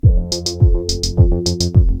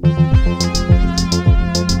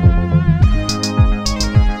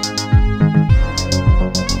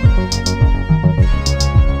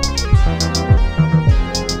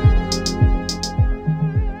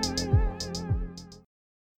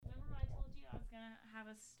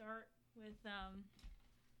us start with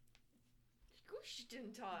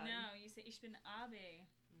Guten Tag. No, you say Ich bin Abe.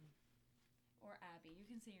 Or Abby. You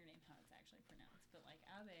can say your name how it's actually pronounced, but like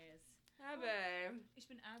Abe is. Abe.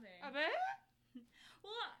 Ich bin Abe. Abe?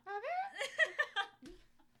 What? Abe?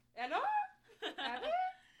 Hello? Abe?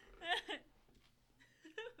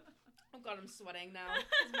 Oh god, I'm sweating now.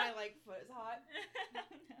 Because my foot is hot.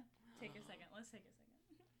 Take a second. Let's take a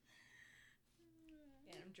second.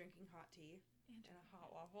 And I'm drinking hot tea and a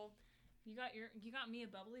hot waffle. You got me a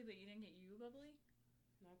bubbly, but you didn't get you a bubbly?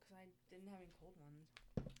 No, because I didn't have any cold ones.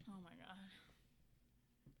 Oh my god.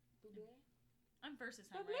 Bubbly? I'm first this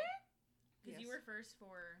time, Bubbly? right? Because Yes. you were first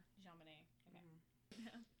for Jean Monnet. Okay.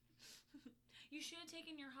 You should have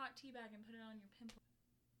taken your hot tea bag and put it on your pimple.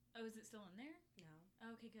 Oh, is it still in there? No.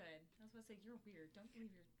 Okay, good. I was about to say, you're weird. Don't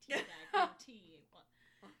leave your tea bag full of tea. What?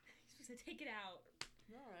 You're supposed to take it out.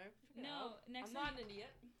 Alright. No, I'm not an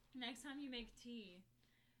idiot. Next time you make tea,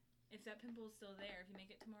 if that pimple is still there, if you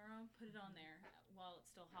make it tomorrow, put it on there while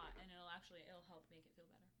it's still hot, and it'll help make it feel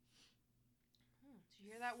better. Did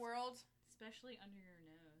you hear that, world? Especially under your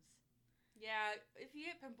nose. Yeah, if you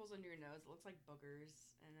get pimples under your nose, it looks like boogers,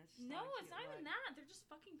 and it's just No, not a it's cute not even look. that. They're just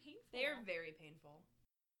fucking painful. They are very painful.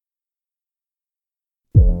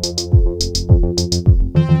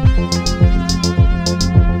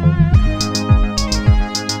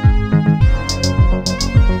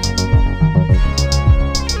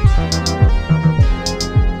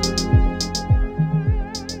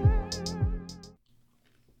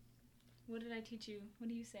 What did I teach you? What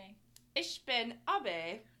do you say? Ich bin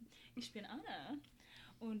Abe. Ich bin Anna.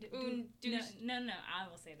 Und du... No, I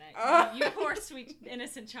will say that. Oh. You poor, sweet,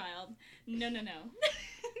 innocent child. No.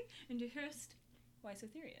 Und du hörst, why so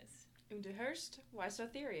serious? Und du hörst, why so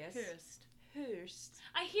serious? Hörst.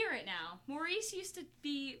 I hear it now. Maurice used to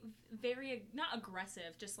be very, not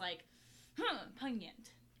aggressive, just like,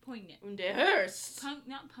 poignant. Und du hörst.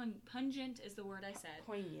 Pungent is the word I said.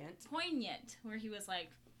 Poignant. Poignant, where he was like,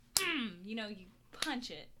 you punch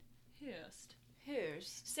it.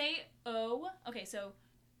 Hörst. Say O. Okay, so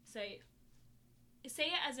say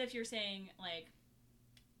it as if you're saying like.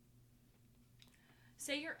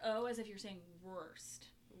 Say your O as if you're saying worst.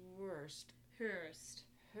 Hörst.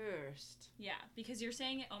 Yeah, because you're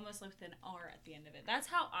saying it almost with an R at the end of it. That's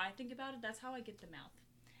how I think about it. That's how I get the mouth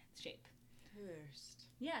shape. Hörst.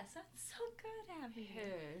 Yes, that's so good, Abby.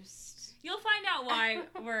 Hörst. You'll find out why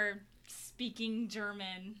we're speaking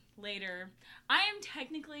German later. I am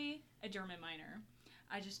technically a German minor.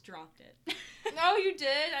 I just dropped it. No, you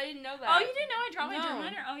did. I didn't know that. Oh, you didn't know I dropped my No. German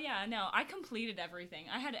minor? Oh, yeah. No, I completed everything.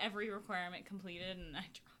 I had every requirement completed, and I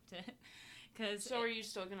dropped it. So are you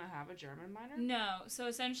still going to have a German minor? No. So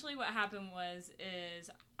essentially what happened is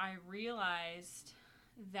I realized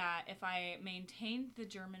that if I maintained the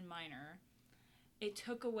German minor, it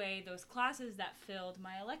took away those classes that filled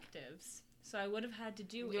my electives. So I would have had to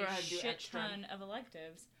do a shit ton of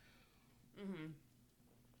electives. Mm-hmm.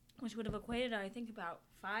 Which would have equated, I think, about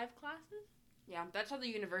 5 classes? Yeah, that's how the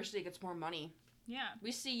university gets more money. Yeah.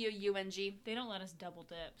 We see you, UNG. They don't let us double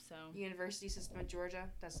dip, so... University System of Georgia.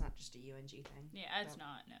 That's not just a UNG thing. Yeah, it's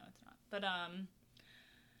not. No, it's not. But,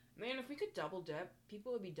 Man, if we could double dip,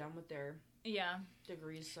 people would be done with their yeah.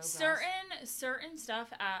 degrees so fast. Certain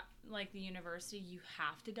stuff at, like, the university, you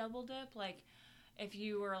have to double dip. Like, if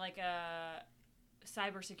you were, like, a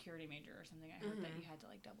cybersecurity major or something, I heard that you had to,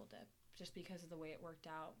 like, double dip. Just because of the way it worked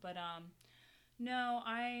out. But, no,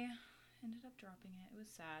 I ended up dropping it. It was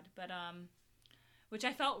sad. But, which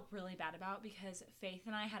I felt really bad about because Faith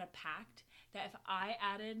and I had a pact that if I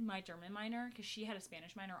added my German minor, because she had a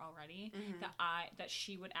Spanish minor already, that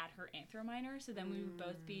she would add her anthro minor, so then we would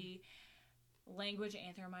both be language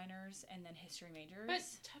anthro minors and then history majors. But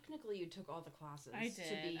technically you took all the classes I to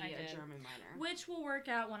did, be I a did. German minor. Which will work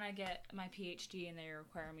out when I get my PhD and they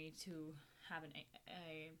require me to have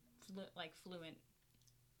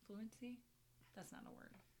fluency? That's not a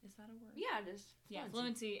word. Is that a word? Yeah, it is. Yeah,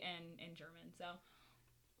 fluency in German. So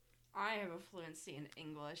I have a fluency in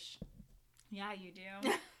English. yeah, you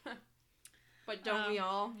do. But don't we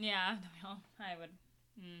all? Yeah,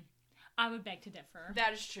 I would beg to differ.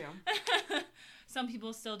 That is true. Some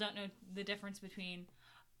people still don't know the difference between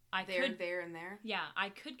there, and there. Yeah, I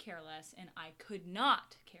could care less and I could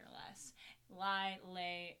not care less. Lie,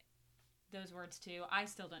 lay, those words too. I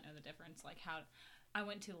still don't know the difference. Like how I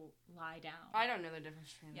went to lie down. I don't know the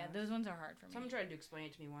difference between Yeah, those. those ones are hard for me. Someone tried to explain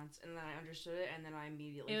it to me once, and then I understood it, and then I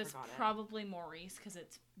immediately forgot it. It was probably Maurice, because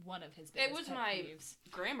it's one of his biggest It was pet my peeves.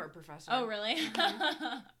 grammar professor. Oh, really?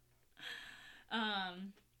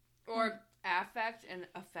 Or affect and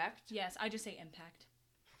effect. Yes, I just say impact.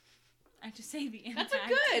 I just say the impact. That's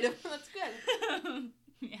good. That's good.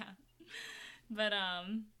 But,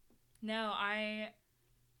 no, I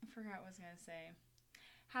forgot what I was going to say.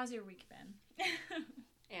 How's your week been?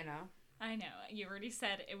 Anna. I know. You already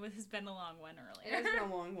said has been a long one earlier. It has been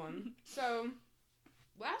a long one. So,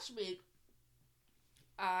 last week,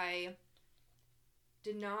 I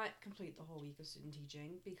did not complete the whole week of student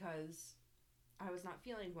teaching because I was not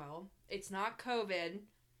feeling well. It's not COVID.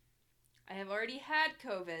 I have already had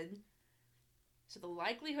COVID. So the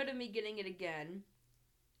likelihood of me getting it again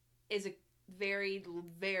is very,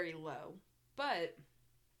 very low. But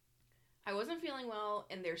I wasn't feeling well,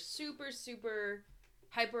 and they're super, super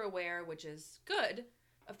hyper aware, which is good,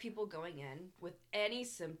 of people going in with any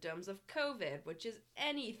symptoms of COVID, which is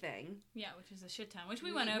anything. Yeah, which is a shit ton, which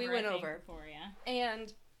we went over. We went over before, yeah.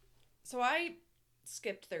 And so I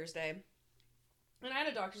skipped Thursday, and I had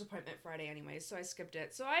a doctor's appointment Friday anyway, so I skipped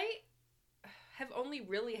it. So I have only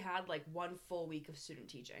really had like one full week of student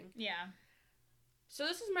teaching. Yeah. So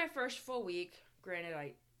this is my first full week. Granted,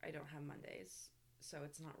 I don't have Mondays, so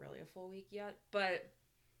it's not really a full week yet, but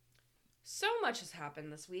so much has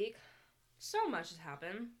happened this week. So much has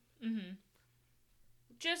happened. Mm-hmm.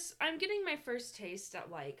 Just, I'm getting my first taste at,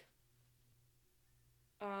 like,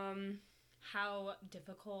 how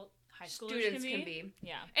difficult high schoolers students can be.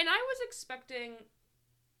 Yeah. And I was expecting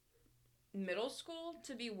middle school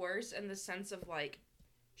to be worse in the sense of, like,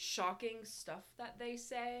 shocking stuff that they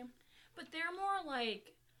say. But they're more,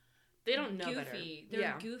 like, they don't know goofy. better.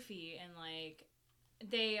 They're goofy, and, like,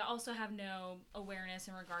 they also have no awareness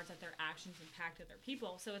in regards that their actions impact other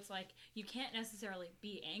people. So it's like, you can't necessarily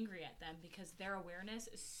be angry at them because their awareness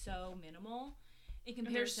is so minimal in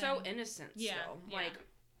comparison. And they're so innocent still. Yeah. Like,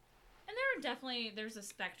 and there's a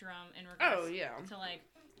spectrum in regards to, like,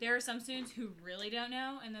 there are some students who really don't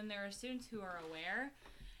know, and then there are students who are aware,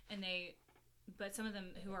 but some of them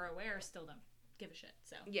who are aware still don't give a shit,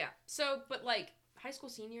 so. Yeah. So, but, like, high school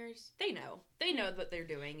seniors, they know. They know what they're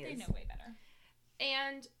doing is. They know way better.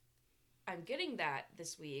 And I'm getting that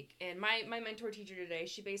this week. And my mentor teacher today,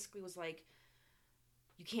 she basically was like,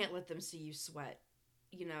 you can't let them see you sweat.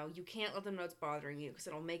 You know, you can't let them know it's bothering you because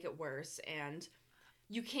it'll make it worse. And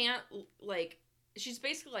you can't, like, she's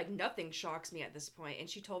basically like, nothing shocks me at this point. And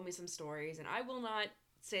she told me some stories. And I will not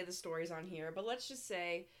say the stories on here, but let's just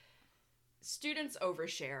say students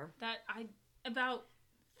overshare. About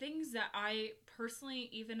things that I personally,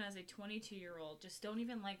 even as a 22-year-old, just don't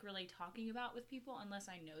even like really talking about with people unless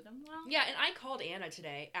I know them well. Yeah, and I called Anna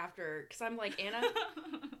today after, because I'm like, Anna,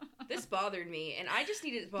 this bothered me, and I just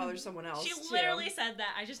needed to bother someone else, She literally said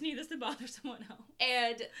that. I just need this to bother someone else.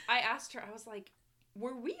 And I asked her, I was like,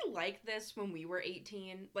 were we like this when we were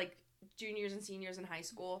 18? Like, juniors and seniors in high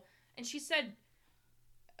school? And she said,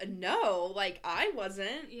 no, like, I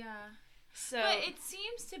wasn't. Yeah. So, but it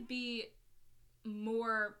seems to be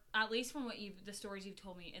more, at least from the stories you've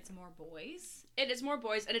told me, it's more boys. It is more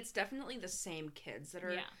boys, and it's definitely the same kids that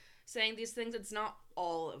are saying these things. It's not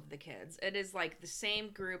all of the kids. It is, like, the same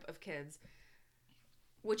group of kids,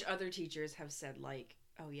 which other teachers have said, like,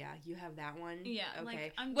 oh, yeah, you have that one? Yeah.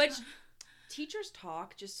 Okay. Like, teachers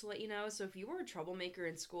talk, just to let you know, so if you were a troublemaker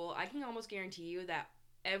in school, I can almost guarantee you that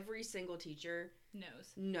every single teacher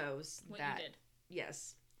knows what that. you did.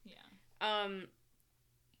 Yes. Yeah.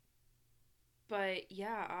 But,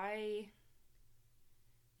 yeah,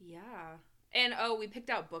 And, we picked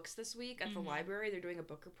out books this week at the library. They're doing a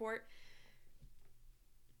book report.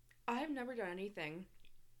 I've never done anything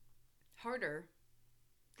harder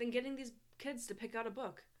than getting these kids to pick out a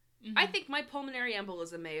book. Mm-hmm. I think my pulmonary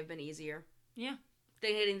embolism may have been easier. Yeah.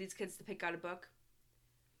 Than getting these kids to pick out a book.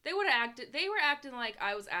 They were acting like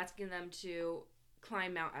I was asking them to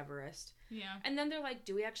climb Mount Everest. Yeah. And then they're like,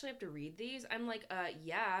 do we actually have to read these? I'm like,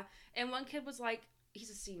 yeah. And one kid was like, he's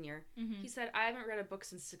a senior. Mm-hmm. He said, I haven't read a book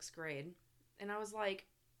since 6th grade. And I was like,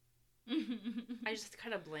 I just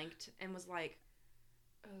kind of blinked and was like,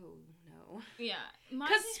 oh, no. Yeah.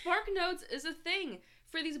 Because SparkNotes is a thing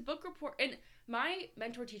for these book report. And my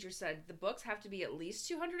mentor teacher said the books have to be at least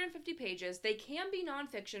 250 pages. They can be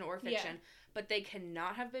nonfiction or fiction, but they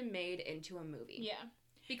cannot have been made into a movie. Yeah.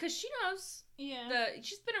 Because she knows. Yeah.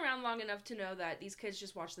 She's been around long enough to know that these kids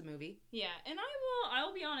just watch the movie. Yeah, and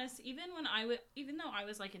I'll be honest, even though I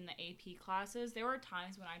was like in the AP classes, there were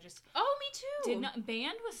times when I just me too.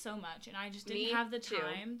 Band was so much, and I just didn't have the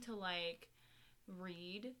time to like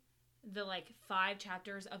read the like 5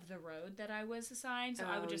 chapters of The Road that I was assigned, so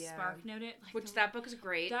I would just SparkNote it. Like, that book is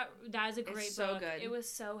great. That is a great it's book. So good. It was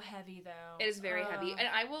so heavy though. It is very heavy, and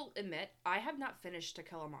I will admit I have not finished To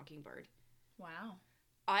Kill a Mockingbird. Wow.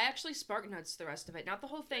 I actually SparkNotes the rest of it. Not the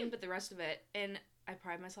whole thing, but the rest of it. And I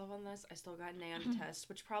pride myself on this. I still got an A on the test,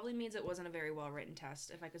 which probably means it wasn't a very well-written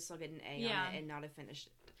test if I could still get an A on it and not have finished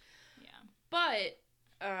it. Yeah. But,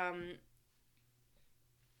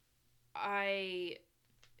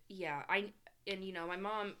 my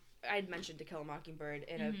mom, I'd mentioned To Kill a Mockingbird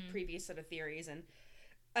in a previous set of theories, and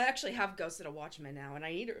I actually have Ghosted a Watchman now, and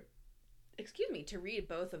I need to read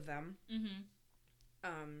both of them.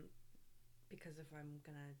 Because if I'm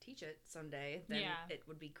gonna teach it someday, then it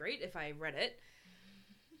would be great if I read it.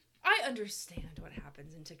 I understand what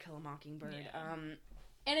happens in To Kill a Mockingbird. Yeah.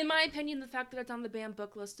 And in my opinion, the fact that it's on the banned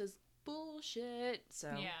book list is bullshit. So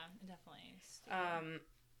yeah, it definitely is.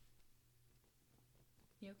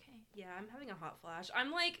 You okay? Yeah, I'm having a hot flash.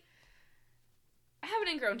 I'm like, I have an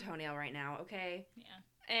ingrown toenail right now. Okay. Yeah.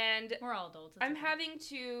 And we're all adults. I'm having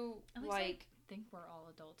to I think we're all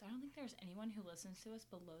adults. I don't think there's anyone who listens to us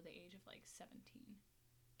below the age of like 17.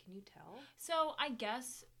 Can you tell? So I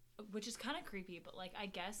guess, which is kind of creepy, but like I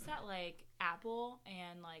guess that like Apple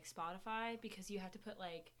and like Spotify, because you have to put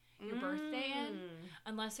like your birthday in,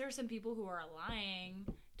 unless there's some people who are lying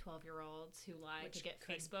 12-year-olds who lie to get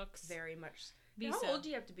Facebooks. Very much. How old do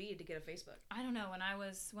you have to be to get a Facebook? I don't know. When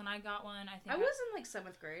I got one, I think I was in like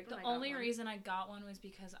 7th grade. The only reason I got one was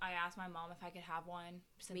because I asked my mom if I could have one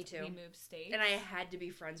since Me too. we moved states. And I had to be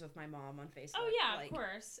friends with my mom on Facebook. Oh yeah, of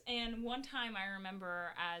course. And one time I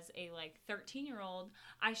remember as a like 13-year-old,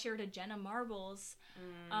 I shared a Jenna Marbles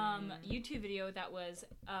YouTube video that was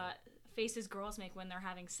faces girls make when they're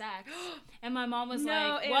having sex. And my mom was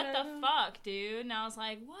like, what the fuck, dude? And I was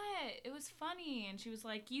like, what? It was funny. And she was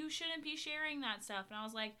like, you shouldn't be sharing that stuff. And I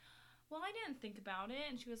was like, well, I didn't think about it.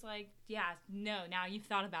 And she was like, yeah, no, now you've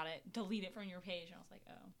thought about it. Delete it from your page. And I was like,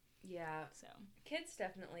 oh. Yeah. So kids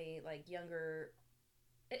definitely, like, younger.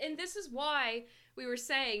 And this is why we were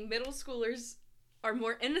saying middle schoolers are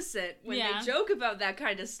more innocent when they joke about that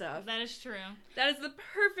kind of stuff. That is true. That is the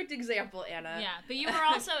perfect example, Anna. Yeah, but you were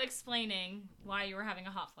also explaining why you were having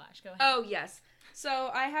a hot flash. Go ahead. Oh, yes.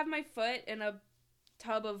 So I have my foot in a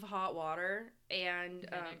tub of hot water and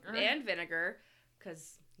vinegar,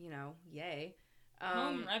 because, yay.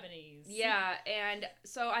 Home remedies. Yeah, and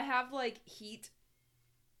so I have, like, heat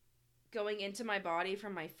going into my body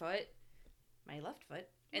from my foot, my left foot.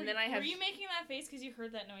 And then I have. Were you making that face because you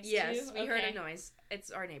heard that noise too? Yes, we heard a noise.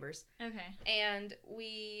 It's our neighbors. Okay. And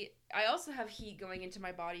I also have heat going into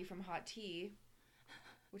my body from hot tea,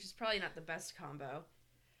 which is probably not the best combo.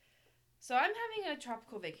 So I'm having a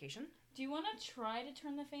tropical vacation. Do you want to try to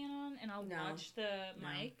turn the fan on and I'll watch the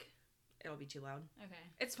mic? It'll be too loud.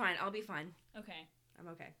 Okay. It's fine. I'll be fine. Okay. I'm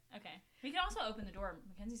okay. Okay. We can also open the door.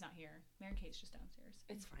 Mackenzie's not here. Mary Kate's just downstairs.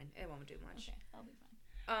 It's fine. It won't do much. Okay. I'll be fine.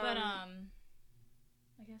 But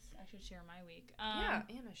I guess I should share my week. Yeah,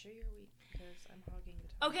 Anna, share your week because I'm hogging the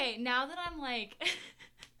time. Okay, now that I'm like,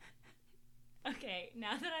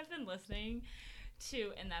 now that I've been listening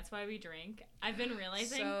to, and that's why we drink, I've been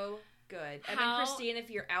realizing so good. And then Christine,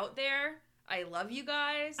 if you're out there, I love you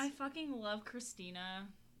guys. I fucking love Christina,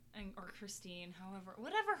 or Christine,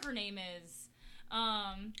 whatever her name is.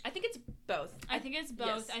 I think it's both. I think it's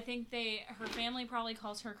both. Yes. I think her family probably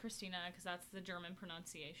calls her Christina because that's the German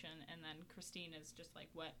pronunciation, and then Christine is just like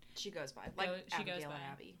what she goes by, like she goes by. And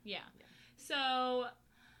Abby. Yeah. So,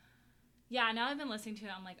 yeah. Now I've been listening to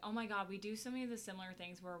it. I'm like, oh my god, we do so many of the similar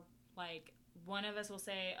things where like one of us will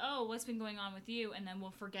say, oh, what's been going on with you, and then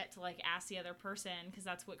we'll forget to like ask the other person because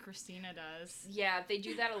that's what Christina does. Yeah, they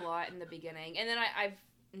do that a lot in the beginning, and then I've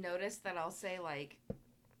noticed that I'll say like,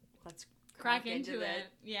 let's crack into it.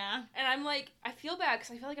 Yeah. And I'm like, I feel bad because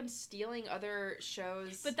I feel like I'm stealing other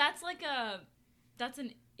shows. But that's like that's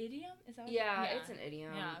an idiom? Is that what it's an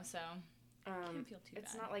idiom. Yeah, so I can't feel too bad.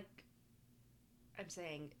 It's not like I'm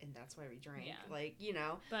saying, and that's why we drink. Yeah. Like,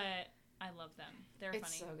 But I love them. They're funny.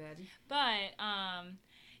 It's so good. But,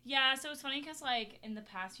 yeah, so it's funny because, like, in the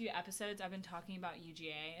past few episodes, I've been talking about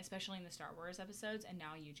UGA, especially in the Star Wars episodes, and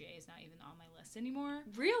now UGA is not even on my list anymore.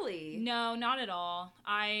 Really? No, not at all.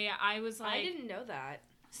 I was like... I didn't know that.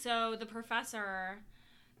 So, the professor,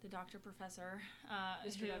 the Dr. Professor...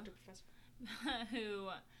 Mr. Dr. Professor. who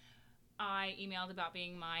I emailed about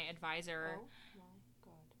being my advisor. Oh, my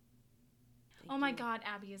God. Oh, my God,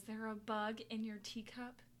 Abby, is there a bug in your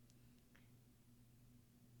teacup?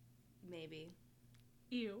 Maybe.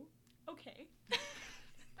 Ew. Okay.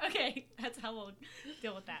 Okay, that's how we'll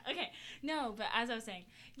deal with that. Okay. No, but as I was saying,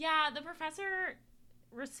 yeah, the professor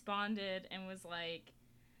responded and was like,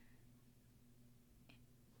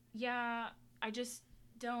 yeah, I just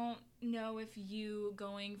don't know if you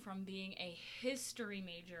going from being a history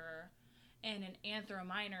major and an anthro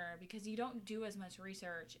minor, because you don't do as much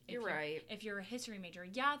research. You're right. If you're a history major,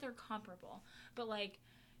 yeah, they're comparable. But, like,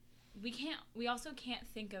 we also can't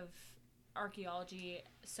think of archaeology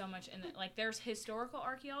so much in like there's historical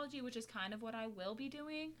archaeology, which is kind of what I will be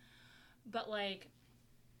doing, but like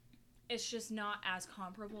it's just not as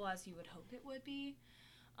comparable as you would hope it would be.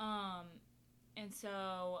 And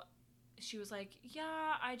so she was like,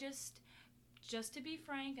 yeah, I just to be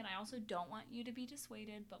frank, and I also don't want you to be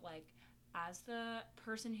dissuaded, but like as the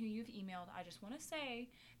person who you've emailed, I just want to say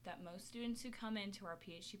that most students who come into our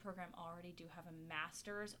PhD program already do have a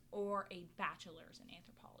master's or a bachelor's in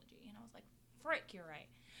anthropology. And I was like, frick, you're right.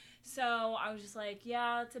 So I was just like,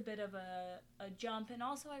 yeah, it's a bit of a jump. And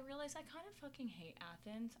also I realized I kind of fucking hate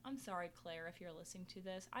Athens. I'm sorry, Claire, if you're listening to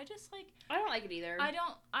this. I just like... I don't like it either. I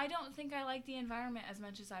don't think I like the environment as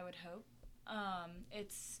much as I would hope.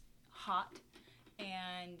 It's hot.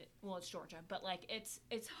 And, well, it's Georgia, but, like, it's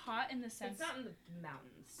hot in the sense... It's not in the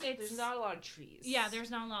mountains. There's not a lot of trees. Yeah,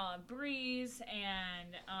 there's not a lot of breeze,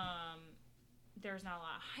 and there's not a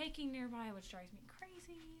lot of hiking nearby, which drives me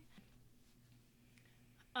crazy.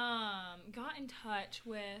 Got in touch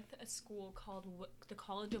with a school called the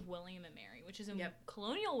College of William and Mary, which is in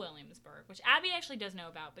Colonial Williamsburg, which Abby actually does know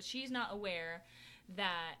about, but she's not aware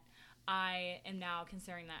that I am now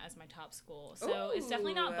considering that as my top school. So it's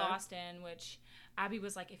definitely not Boston, which... Abby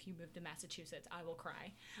was like, if you move to Massachusetts, I will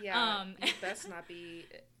cry. Yeah, that's not be...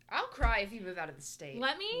 I'll cry if you move out of the state.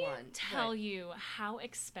 Let me tell you how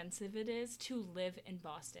expensive it is to live in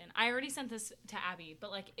Boston. I already sent this to Abby,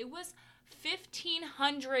 but, like, it was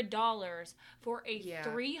 $1,500 for a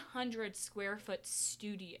 300 square foot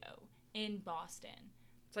studio in Boston.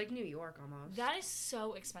 It's like New York almost. That is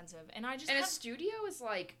so expensive. And I just a studio is,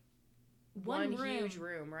 like... One huge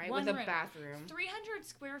room, right? With a bathroom. 300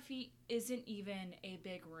 square feet isn't even a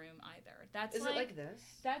big room either. Is it like this?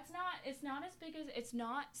 It's not as big as, it's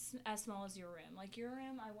not as small as your room. Like your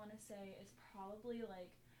room, I want to say, is probably like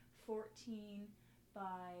 14 by,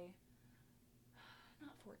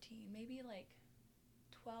 not 14, maybe like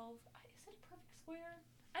 12. Is it a perfect square?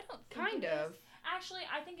 I don't think Kind of. Actually,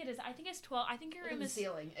 I think it is. I think it's 12. I think your room is... the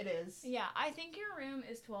ceiling. It is. Yeah, I think your room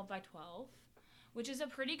is 12 by 12. Which is a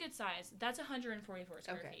pretty good size. That's 144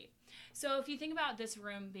 square feet. So if you think about this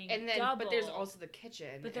room being double... But there's also the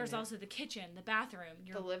kitchen. But there's also the kitchen, the bathroom.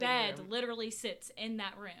 Your bed literally sits in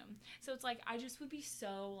that room. So it's like, I just would be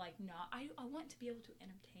so, like, not... I want to be able to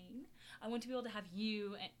entertain. I want to be able to have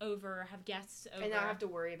you over, have guests over. And not have to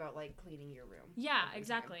worry about, like, cleaning your room. Yeah,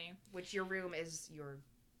 exactly. Time. Which your room is your...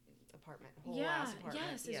 apartment. Ass apartment.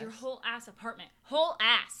 Yes, it's your whole ass apartment. Whole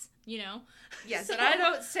ass, you know? Yes, so, and I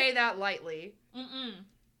don't say that lightly.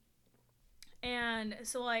 And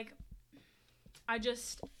so, like, I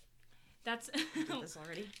just... That's... Get this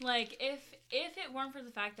already? Like, if it weren't for the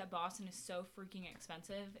fact that Boston is so freaking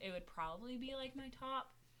expensive, it would probably be, like, my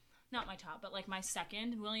top. Not my top, but, like, my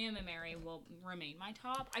second. William and Mary will remain my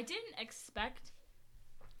top. I didn't expect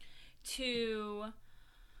to,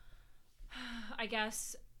 I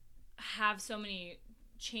guess... have so many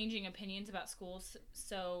changing opinions about schools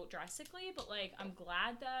so drastically, but like I'm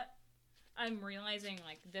glad that I'm realizing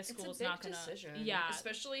like this school's not gonna decision. Yeah,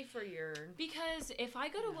 especially for your because if I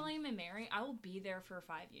go to William and Mary, I will be there for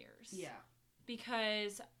 5 years. Yeah,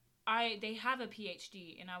 because they have a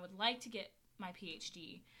PhD and I would like to get my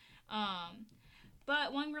PhD.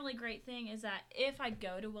 But one really great thing is that if I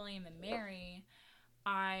go to William and Mary,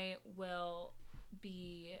 I will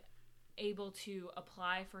be able to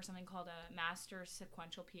apply for something called a master's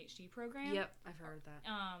sequential PhD program. Yep, I've heard of that.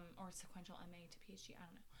 Or sequential MA to PhD, I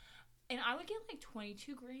don't know. And I would get like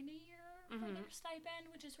 $22,000 a year for their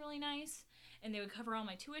stipend, which is really nice. And they would cover all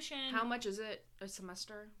my tuition. How much is it a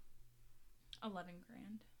semester?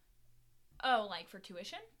 $11,000. Oh, like for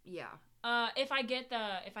tuition? Yeah. If I get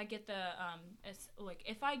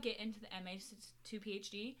into the MA to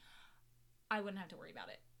PhD, I wouldn't have to worry about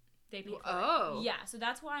it. They pay for it. Yeah, so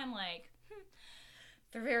that's why I'm like,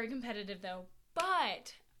 they're very competitive though.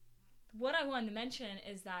 But what I wanted to mention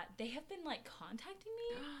is that they have been like contacting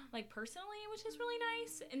me like personally, which is really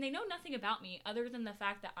nice. And they know nothing about me other than the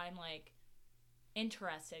fact that I'm like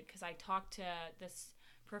interested because I talked to this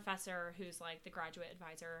professor who's like the graduate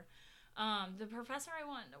advisor. The professor I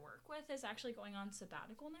wanted to work with is actually going on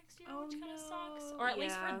sabbatical next year, which kind of sucks. Or at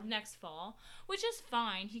least for next fall, which is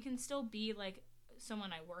fine. He can still be like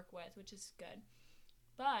someone I work with, which is good.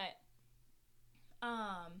 But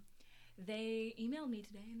they emailed me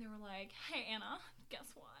today and they were like, hey Anna,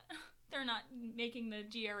 guess what? They're not making the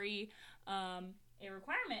GRE a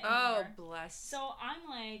requirement anymore. Oh, bless. So I'm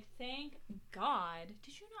like, thank God.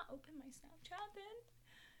 Did you not open my Snapchat then?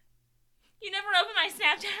 You never opened my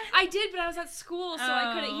Snapchat? I did, but I was at school, so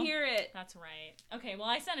I couldn't hear it. That's right. Okay, well,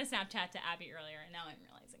 I sent a Snapchat to Abby earlier, and now I'm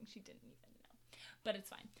realizing she didn't even know. But it's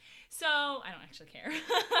fine. So, I don't actually care.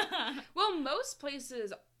 Well, most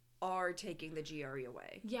places are taking the GRE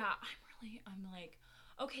away. Yeah, I'm like,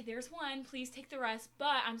 okay, there's one, please take the rest,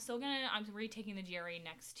 but I'm retaking the GRE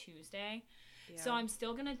next Tuesday. Yeah. So I'm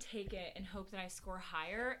still going to take it and hope that I score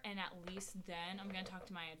higher, and at least then I'm going to talk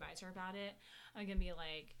to my advisor about it. I'm going to be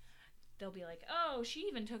like, they'll be like, oh, she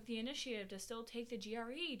even took the initiative to still take the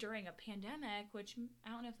GRE during a pandemic, which I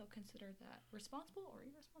don't know if they'll consider that responsible or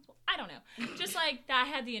irresponsible. I don't know. Just like that I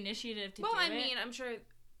had the initiative to do it. Well, I mean, I'm sure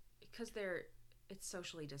because it's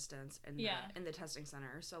socially distanced in the testing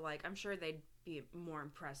center. So, like, I'm sure they'd be more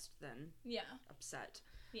impressed than upset.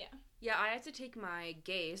 Yeah. Yeah, I had to take my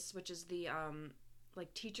GACE, which is the,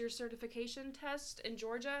 teacher certification test in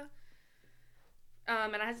Georgia.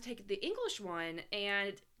 And I had to take the English one,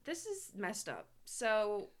 and this is messed up.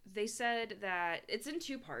 So they said that it's in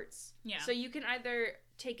 2 parts. Yeah. So you can either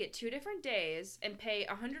take it 2 different days and pay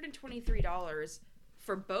 $123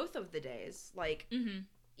 for both of the days,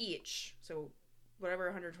 each. So whatever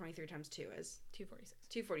 123 times 2 is. 246.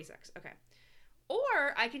 246. Okay.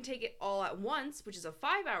 Or I can take it all at once, which is a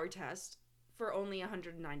 5-hour test, for only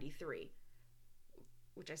 $193.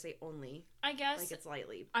 Which I say only. I guess. Like it's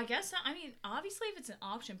lightly. I guess, I mean, obviously if it's an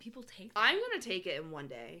option, people take that. I'm going to take it in one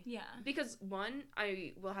day. Yeah. Because, one,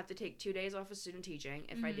 I will have to take 2 days off of student teaching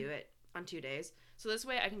if I do it on 2 days. So this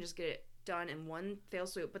way I can just get it done in one fell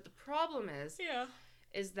swoop. But the problem is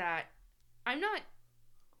that I'm not,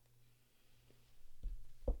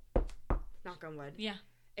 knock on wood,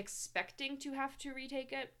 expecting to have to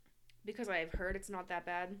retake it because I've heard it's not that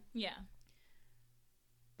bad. Yeah.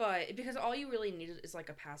 But because all you really need is like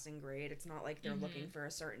a passing grade. It's not like they're looking for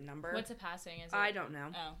a certain number. What's a passing? Is it? I don't know.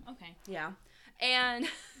 Oh, okay. Yeah. And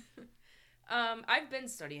I've been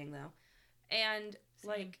studying though. And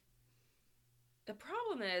like the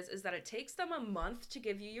problem is that it takes them a month to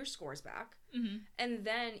give you your scores back. Mm-hmm. And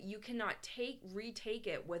then you cannot retake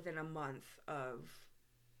it within a month of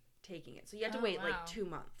taking it. So you have to wait like 2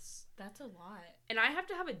 months. That's a lot. And I have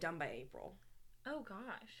to have it done by April. Oh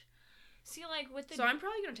gosh. See, like, with the... So I'm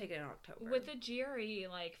probably going to take it in October. With the GRE,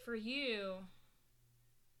 like, for you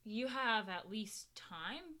have at least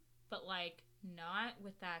time, but, like, not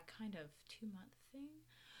with that kind of 2-month thing.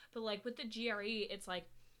 But, like, with the GRE, it's, like,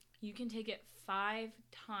 you can take it 5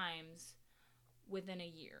 times within a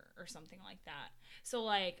year or something like that. So,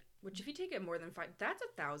 like... Which, if you take it more than 5... That's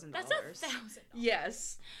 $1,000. That's $1,000.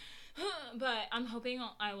 Yes. But I'm hoping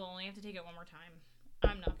I will only have to take it one more time.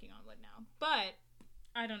 I'm knocking on wood now. But...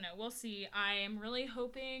 I don't know. We'll see. I am really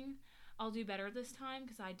hoping I'll do better this time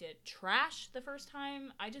because I did trash the first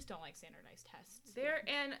time. I just don't like standardized tests.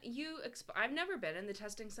 I've never been in the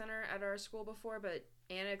testing center at our school before, but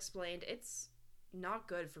Anna explained it's not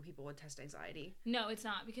good for people with test anxiety. No, it's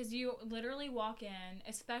not, because you literally walk in,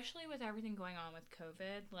 especially with everything going on with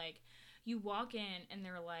COVID, like, you walk in and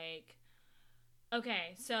they're like,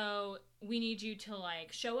 okay, so we need you to,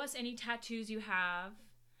 like, show us any tattoos you have.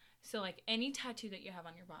 So, like, any tattoo that you have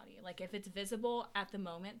on your body. Like, if it's visible at the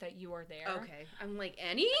moment that you are there. Okay. I'm like,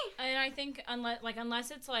 any? And I think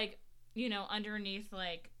unless it's, like, you know, underneath,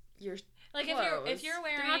 like... Your like, clothes. if you're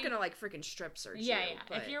wearing... They're not gonna, like, freaking strip search you. Yeah.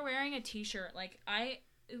 But... If you're wearing a t-shirt, like,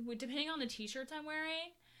 depending on the t-shirts I'm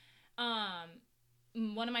wearing,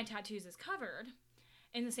 one of my tattoos is covered.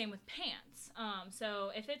 And the same with pants.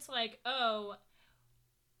 So, if it's like,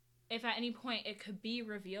 if at any point it could be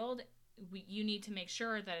revealed... you need to make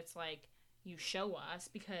sure that it's like you show us,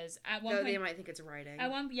 because at one point they might think it's writing.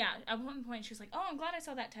 At one point she was like, "Oh, I'm glad I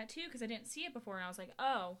saw that tattoo because I didn't see it before." And I was like,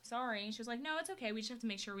 "Oh, sorry." And she was like, "No, it's okay. We just have to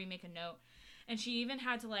make sure we make a note." And she even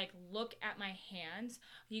had to like look at my hands.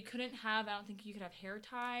 I don't think you could have hair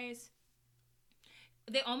ties.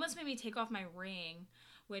 They almost made me take off my ring,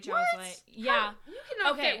 which what? I was like, "Yeah, you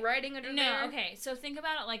cannot fit writing under there." No, okay. So think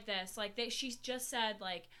about it like this: like she just said,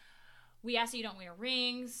 like, we asked that you don't wear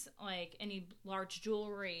rings, like, any large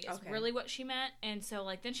jewelry is really what she meant. And so,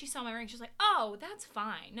 like, then she saw my ring. She's like, oh, that's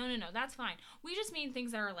fine. No, that's fine. We just mean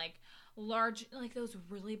things that are, like, large, like those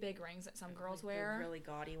really big rings that some girls wear. The really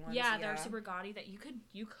gaudy ones. Yeah, they're super gaudy that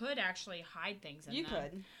you could actually hide things in them. You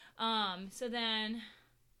could. So then,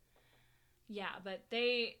 yeah, but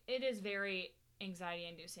it is very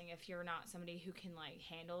anxiety-inducing if you're not somebody who can, like,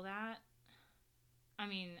 handle that. I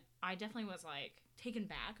mean, I definitely was, like, taken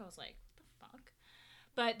back. I was like, fuck.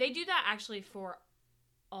 But they do that actually for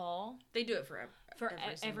all. They do it for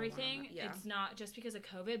everything. Yeah. It's not just because of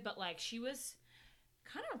COVID, but like she was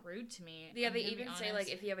kind of rude to me. Yeah, they even say like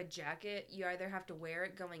if you have a jacket, you either have to wear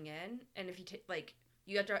it going in, and if you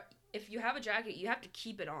you have to, if you have a jacket, you have to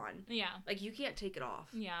keep it on. Yeah. Like you can't take it off.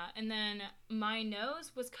 Yeah, and then my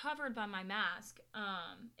nose was covered by my mask.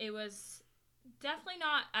 It was definitely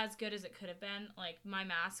not as good as it could have been. Like my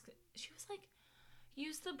mask, she was like,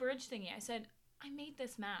 use the bridge thingy. I said, I made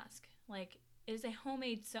this mask. Like, is a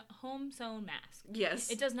home sewn mask. Yes.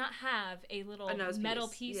 It does not have a little metal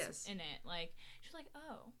piece in it. Like, she's like,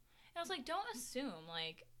 oh. And I was like, don't assume,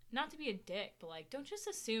 like, not to be a dick, but, like, don't just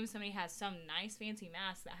assume somebody has some nice fancy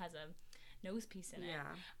mask that has a nose piece in it.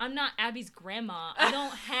 Yeah. I'm not Abby's grandma. I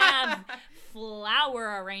don't have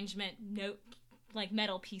flower arrangement like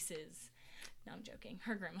metal pieces. No, I'm joking.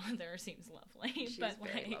 Her grandmother seems lovely. She's but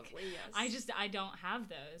very like, lovely, yes. I don't have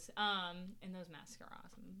those. And those masks are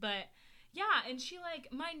awesome. But yeah, and she like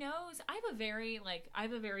my nose, I have a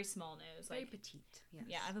very small nose. Very like petite. Yes.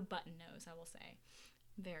 Yeah, I have a button nose, I will say.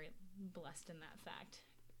 Very blessed in that fact.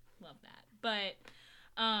 Love that. But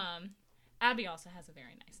Abby also has a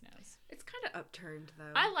very nice nose. It's kind of upturned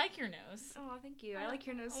though. I like your nose. Oh, thank you. I like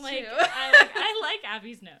your nose too. I like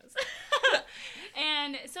Abby's nose.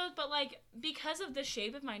 And so, but like, because of the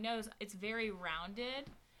shape of my nose, it's very rounded.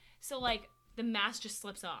 So like, the mask just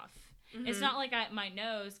slips off. Mm-hmm. It's not like my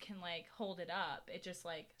nose can like hold it up. It just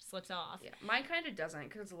like slips off. Yeah, mine kind of doesn't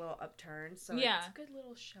because it's a little upturned. So yeah. It's a good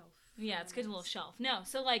little shelf. Yeah, it's a good little shelf. No,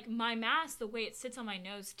 so like my mask, the way it sits on my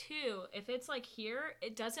nose too, if it's like here,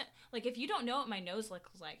 it doesn't, like if you don't know what my nose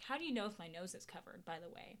looks like, how do you know if my nose is covered, by the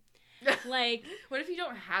way? Like, what if you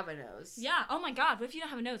don't have a nose? Yeah. Oh my God. What if you don't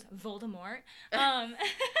have a nose? Voldemort.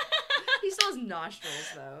 He still has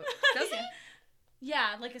nostrils though. Does he?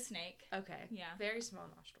 Yeah, like a snake. Okay. Yeah. Very small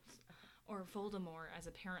nostrils. Or Voldemort, as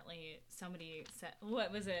apparently somebody said.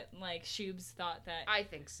 What was it? Like Shubes thought that. I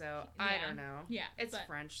think so. Yeah. I don't know. Yeah. It's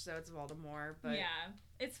French, so it's Voldemort. But yeah,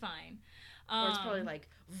 it's fine. Or it's probably like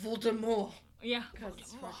Voldemort. Yeah,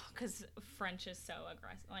 because French is so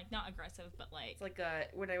aggressive. Like, not aggressive, but like... It's like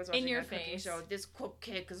when I was watching in your a cooking face. show, this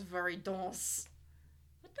cupcake is very dense.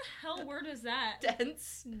 What the hell word is that?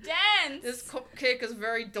 Dense. Dense! This cupcake is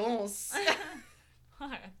very dense.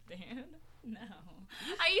 What, Dan? No.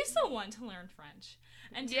 I used to want to learn French.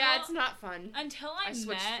 Yeah, it's not fun. Until I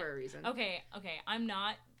switched for a reason. Okay, I'm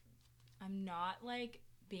not, like,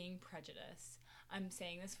 being prejudiced. I'm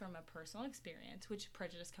saying this from a personal experience, which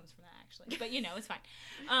prejudice comes from that, actually. But, you know, it's fine.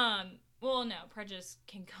 Well, no, prejudice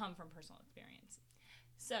can come from personal experience.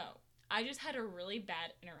 So, I just had a really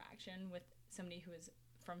bad interaction with somebody who is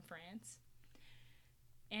from France.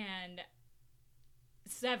 And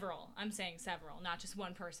I'm saying several, not just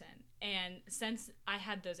one person. And since I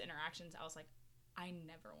had those interactions, I was like, I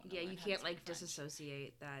never want to learn you can't, like,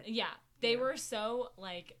 disassociate that. Yeah. They were so,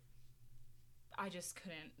 like... I just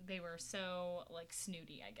couldn't. They were so, like,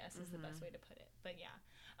 snooty, I guess, is the best way to put it. But,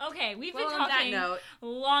 yeah. Okay, we've been talking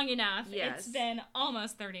long enough. Yes. It's been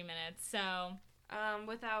almost 30 minutes, so...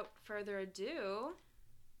 without further ado...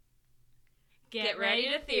 Get ready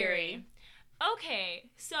to theory. Okay,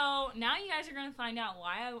 so now you guys are going to find out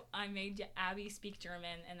why I made Abby speak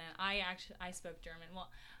German, and then I spoke German. Well...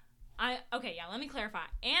 let me clarify.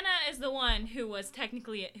 Anna is the one who was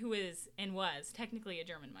technically a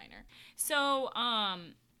German minor. So,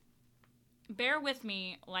 bear with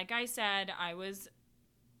me. Like I said,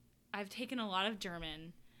 I've taken a lot of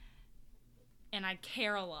German, and I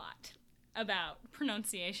care a lot about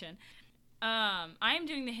pronunciation. I am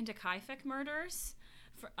doing the Hinterkaifeck murders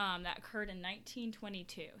that occurred in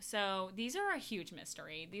 1922. So, these are a huge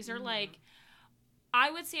mystery. These are like... I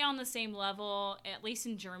would say on the same level, at least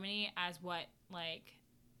in Germany, as what, like,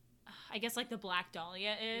 I guess, like, the Black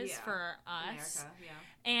Dahlia is for us. America,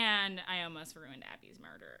 yeah. And I almost ruined Abby's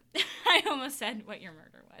murder. I almost said what your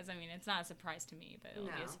murder was. I mean, it's not a surprise to me, but it'll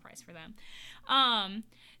be a surprise for them.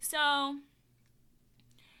 So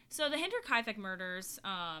the Hinterkaifeck murders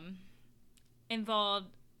involved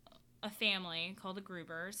a family called the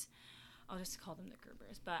Grubers. I'll just call them the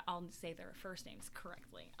Grubers, but I'll say their first names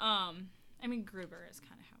correctly. I mean, Gruber is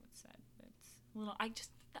kind of how it's said. But it's a little...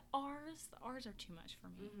 The R's are too much for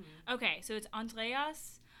me. Mm-hmm. Okay, so it's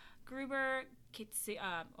Andreas Gruber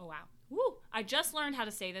oh, wow. Woo! I just learned how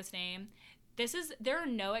to say this name. There are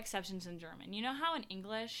no exceptions in German. You know how in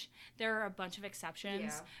English there are a bunch of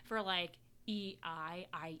exceptions for, like, E, I,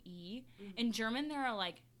 I-E? Mm-hmm. In German, there are,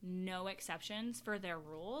 like, no exceptions for their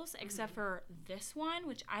rules, except for this one,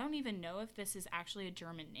 which I don't even know if this is actually a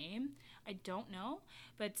German name. I don't know.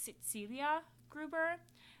 But Cecilia Gruber,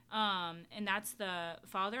 and that's the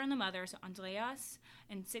father and the mother, so Andreas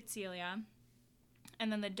and Cecilia.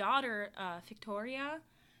 And then the daughter, Victoria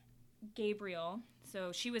Gabriel.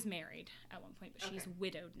 So she was married at one point, but she's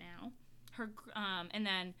widowed now. And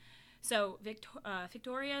then... So,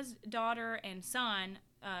 Victoria's daughter and son,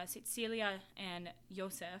 Cecilia and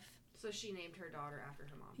Josef. So she named her daughter after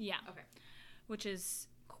her mom. Yeah. Okay. Which is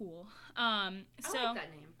cool. I like that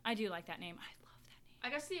name. I do like that name. I love that name. I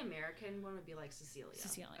guess the American one would be like Cecilia.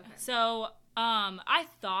 Okay. So, I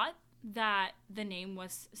thought that the name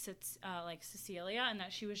was like Cecilia, and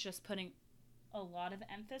that she was just putting a lot of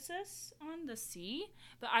emphasis on the C.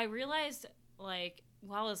 But I realized, like,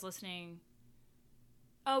 while I was listening,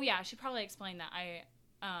 oh yeah, I should probably explain that I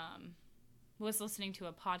was listening to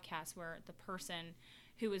a podcast where the person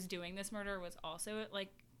who was doing this murder was also, like,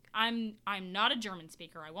 I'm not a German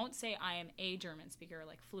speaker. I won't say I am a German speaker,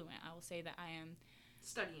 like, fluent. I will say that I am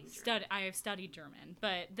studying German. I have studied German.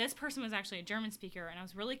 But this person was actually a German speaker, and I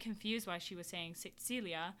was really confused why she was saying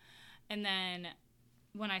Cecilia. And then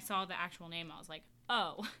when I saw the actual name, I was like,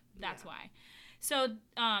 oh, that's why. So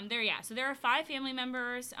there are 5 family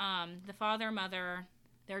members, the father, mother,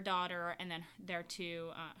 their daughter, and then her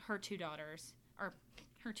 2 daughters, or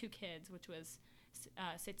her 2 kids, which was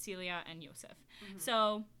Cecilia and Josef. Mm-hmm.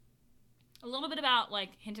 So a little bit about,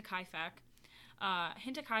 like, Hinterkaifeck.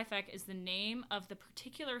 Hinterkaifeck is the name of the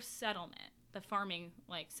particular settlement, the farming,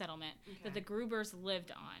 like, settlement that the Grubers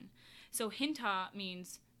lived on. So Hinter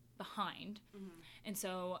means behind. Mm-hmm. And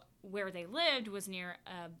so where they lived was near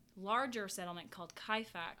a larger settlement called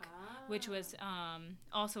Kaifeck, which was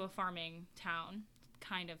also a farming town.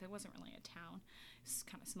 Kind of. It wasn't really a town. It's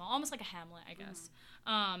kind of small. Almost like a hamlet, I guess.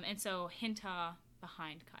 Mm-hmm. And so Hinter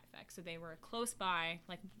behind Kaifeck. So they were close by,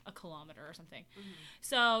 like a kilometer or something. Mm-hmm.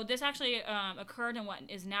 So this actually occurred in what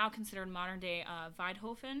is now considered modern-day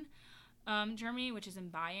Weidhofen, Germany, which is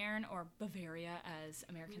in Bayern, or Bavaria, as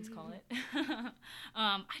Americans call it.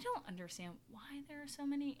 I don't understand why there are so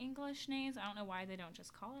many English names. I don't know why they don't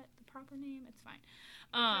just call it the proper name. It's fine.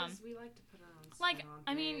 Because we like to put our own spin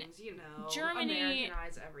on things, you know, Germany,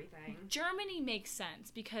 Americanize everything. Germany makes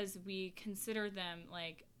sense because we consider them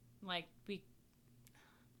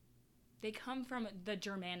they come from the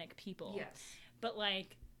Germanic people. Yes. But,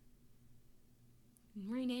 like,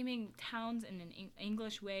 renaming towns in an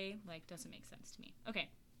English way, like, doesn't make sense to me. Okay.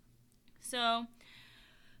 So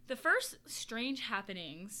the first strange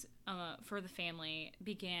happenings for the family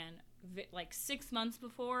began, 6 months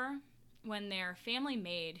before, when their family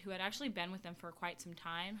maid, who had actually been with them for quite some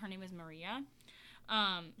time, her name is Maria,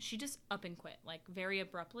 she just up and quit, like, very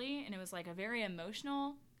abruptly, and it was, like, a very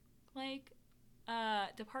emotional, like,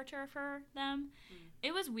 departure for them.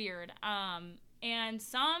 It was weird. And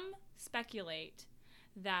some speculate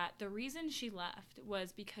that the reason she left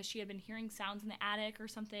was because she had been hearing sounds in the attic or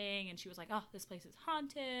something, and she was like, oh, this place is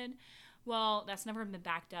haunted. Well, that's never been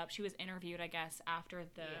backed up. She was interviewed, I guess, after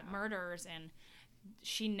the murders, and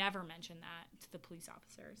she never mentioned that to the police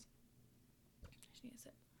officers. I just need to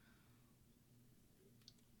sip.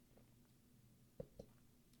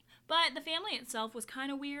 But the family itself was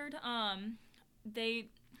kind of weird.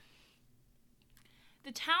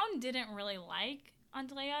 The town didn't really like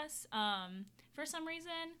Andreas for some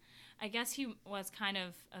reason. I guess he was kind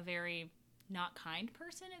of a very not kind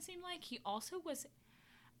person, it seemed like. He also was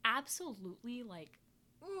absolutely, like,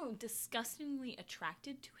 disgustingly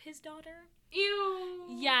attracted to his daughter. Ew!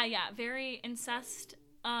 Yeah, very incest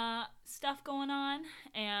stuff going on.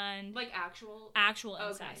 And like actual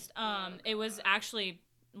incest. It was actually,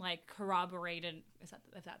 like, corroborated,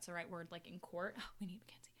 if that's the right word, like, in court. Oh, we need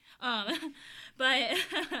Mackenzie. But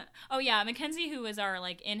Mackenzie, who is our,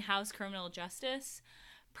 like, in-house criminal justice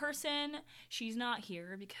person, she's not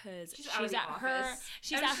here because she's at her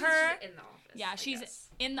she's in the office. Yeah, she's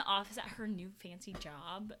in the office at her new fancy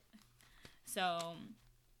job. So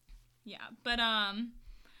yeah, but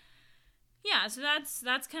so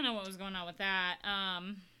that's kind of what was going on with that.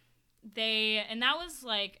 And that was,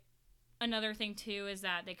 like, another thing too, is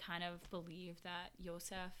that they kind of believed that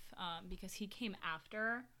Josef, because he came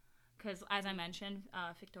after, because as I mentioned,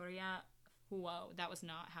 Victoria, that was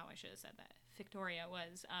not how I should have said that. Victoria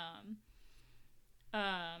was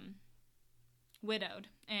widowed,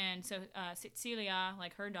 and so Cecilia,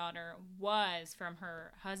 like, her daughter, was from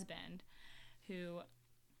her husband, who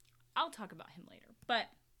I'll talk about him later. But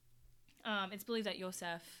it's believed that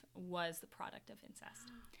Josef was the product of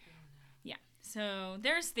incest. Yeah, so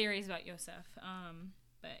there's theories about Josef.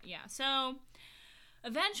 But yeah, so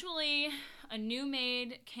eventually a new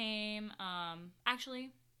maid came.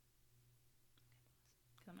 Actually,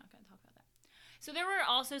 I'm not going to talk about that. So there were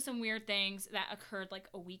also some weird things that occurred, like,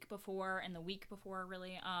 a week before, and the week before,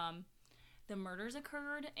 really, the murders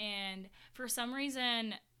occurred. And for some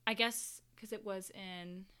reason, I guess because it was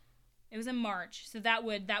in March, so that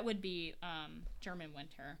would be German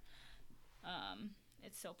winter.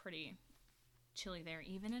 It's still pretty chilly there,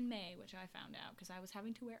 even in May, which I found out because I was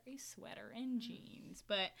having to wear a sweater and jeans.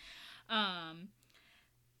 But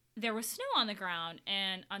there was snow on the ground,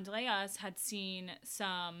 and Andreas had seen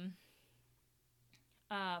some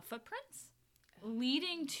footprints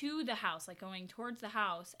leading to the house, like going towards the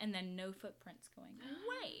house, and then no footprints going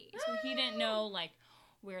away. So he didn't know, like,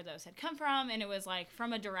 where those had come from. And it was, like,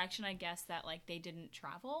 from a direction, I guess, that, like, they didn't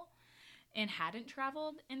travel and hadn't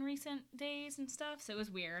traveled in recent days and stuff. So it was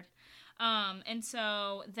weird. And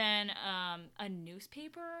so then a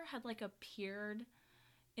newspaper had, like, appeared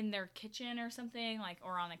in their kitchen or something, like,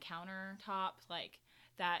 or on the countertop, like,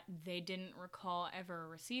 that they didn't recall ever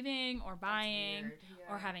receiving or buying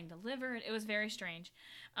or having delivered. It was very strange.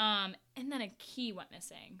 And then a key went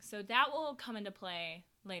missing. So that will come into play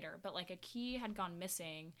later. But, like, a key had gone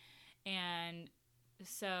missing. And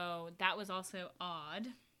so that was also odd.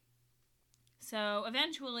 So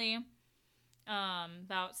eventually,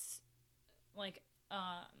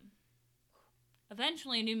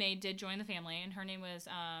 eventually a new maid did join the family, and her name was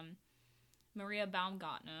Maria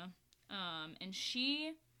Baumgartner. And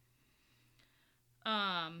she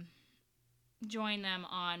joined them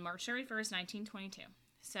on March 31st, 1922.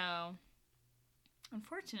 So,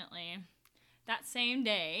 unfortunately, that same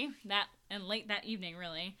day, and late that evening,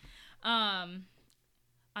 really,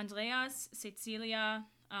 Andreas, Cecilia,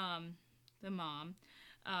 the mom,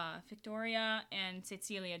 Victoria, and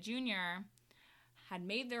Cecilia Jr. had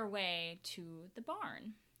made their way to the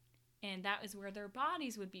barn. And that is where their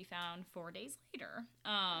bodies would be found 4 days later.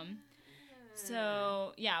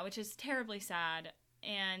 So, yeah, which is terribly sad.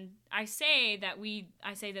 And I say that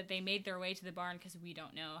they made their way to the barn because we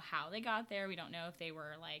don't know how they got there. We don't know if they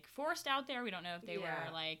were, like, forced out there. We don't know if they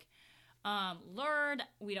were, like, lured.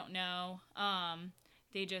 We don't know.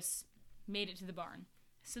 They just made it to the barn.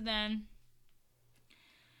 So then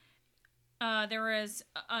there was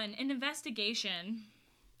an investigation.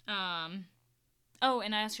 Oh,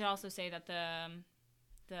 and I should also say that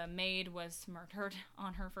the maid was murdered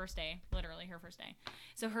on her first day, literally her first day.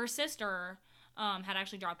 So her sister had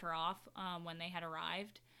actually dropped her off when they had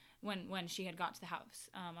arrived, when she had got to the house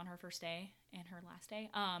on her first day and her last day.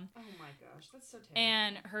 Oh my gosh, that's so terrible.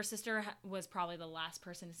 And her sister was probably the last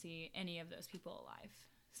person to see any of those people alive.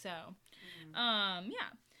 So, yeah.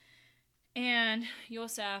 And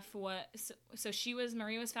Yosef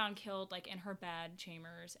Maria was found killed, like, in her bed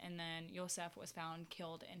chambers, and then Yosef was found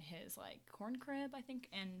killed in his, like, corn crib, I think,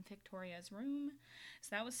 in Victoria's room.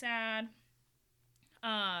 So that was sad.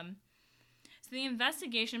 So the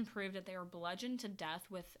investigation proved that they were bludgeoned to death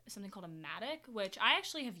with something called a mattock, which I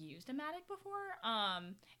actually have used a mattock before.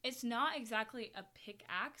 It's not exactly a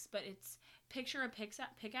pickaxe, but picture a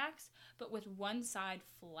pickaxe, but with one side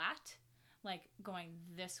flat, like going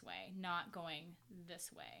this way, not going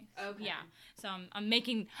this way. Okay. Yeah. So I'm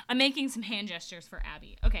making some hand gestures for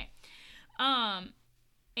Abby. Okay.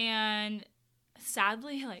 And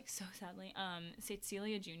sadly,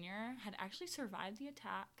 Cecilia Jr. had actually survived the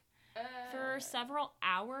attack for several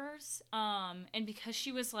hours. And because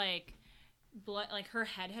she was like her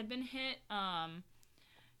head had been hit,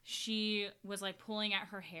 she was like pulling at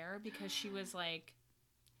her hair because she was like,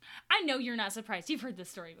 I know you're not surprised. You've heard this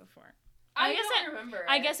story before. I remember.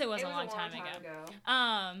 I guess it was a long time ago.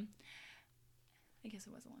 I guess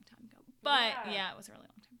it was a long time ago. But yeah, it was a really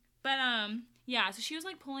long time ago. But yeah, so she was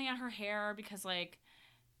like pulling at her hair because like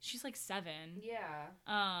she's like 7. Yeah.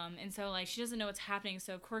 And so like she doesn't know what's happening,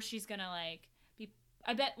 so of course she's gonna like be,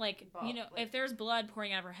 I bet like Like, if there's blood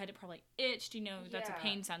pouring out of her head, it probably itched, that's a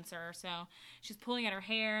pain sensor. So she's pulling at her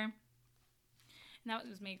hair. And that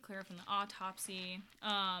was made clear from the autopsy.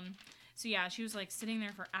 So yeah, she was like sitting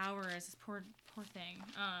there for hours, this poor thing.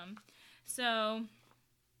 So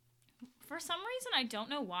for some reason, I don't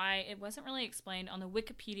know why, it wasn't really explained on the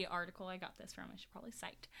Wikipedia article I got this from. I should probably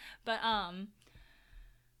cite. But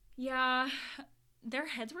yeah, their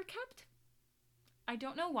heads were kept. I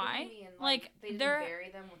don't know why. What do you mean? Like they didn't bury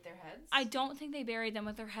them with their heads? I don't think they buried them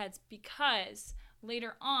with their heads because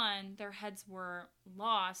later on their heads were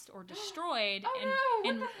lost or destroyed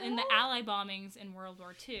in the Allied bombings in World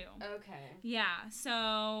War II. Okay. Yeah,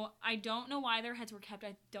 so I don't know why their heads were kept.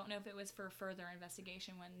 I don't know if it was for further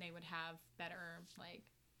investigation when they would have better like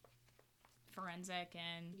forensic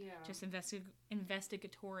and just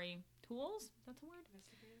investigatory tools. That's a word?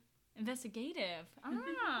 Investigative.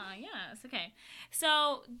 Yes. Okay.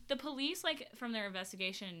 So the police, like from their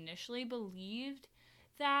investigation initially, believed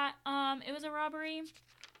that it was a robbery.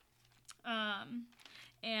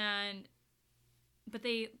 But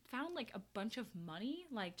they found like a bunch of money,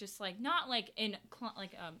 like just like not like in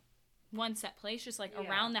like one set place, just like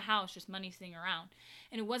around the house, just money sitting around,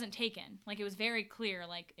 and it wasn't taken. Like it was very clear,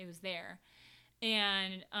 like it was there,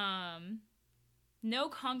 and no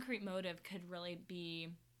concrete motive could really be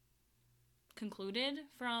concluded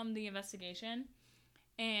from the investigation.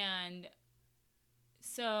 And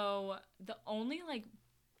so the only like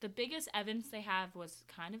the biggest evidence they have was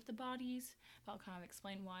kind of the bodies, but I'll kind of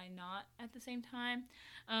explain why not at the same time.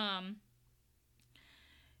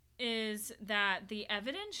 Is that the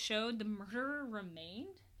evidence showed the murderer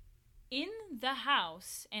remained in the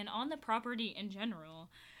house and on the property in general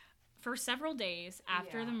for several days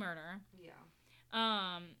after the murder.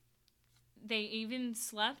 Yeah. They even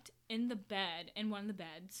slept in the bed, in one of the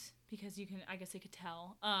beds, because I guess they could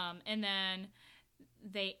tell. And then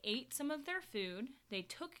they ate some of their food. They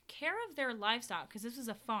took care of their livestock, because this was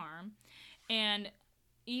a farm, and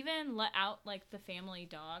even let out, like, the family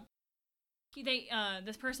dog.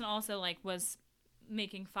 This person also, like, was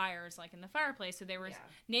making fires, like, in the fireplace, so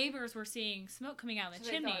neighbors were seeing smoke coming out of the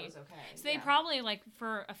chimney. They thought it was okay. So they probably, like,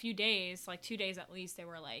 for a few days, like 2 days at least, they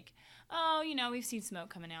were like, oh, we've seen smoke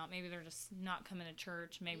coming out. Maybe they're just not coming to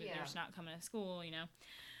church. Maybe they're just not coming to school,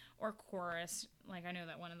 or chorus. Like, I know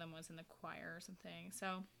that one of them was in the choir or something.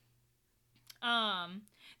 So,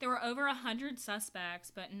 there were over 100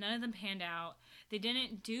 suspects, but none of them panned out. They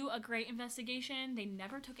didn't do a great investigation. They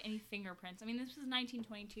never took any fingerprints. I mean, this was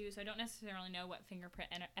 1922, so I don't necessarily know what fingerprint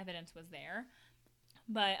evidence was there.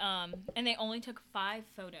 But, and they only took 5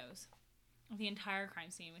 photos of the entire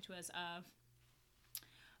crime scene, which was of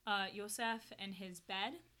Yosef and his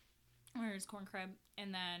bed, or his corn crib,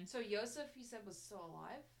 and then... So Yosef, you said, was still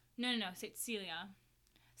alive? No, Cecilia.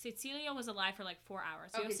 Cecilia was alive for, like, 4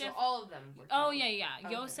 hours. Okay, Yosef, so all of them were killed. Oh, yeah.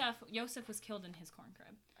 Okay. Yosef was killed in his corn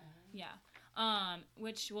crib. Yeah.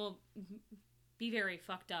 Which will be very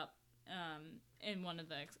fucked up in one of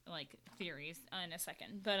the, like, theories in a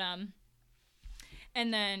second. But,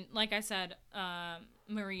 and then, like I said,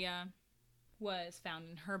 Maria was found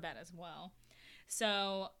in her bed as well.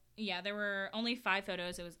 So, yeah, there were only 5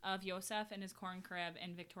 photos. It was of Yosef in his corn crib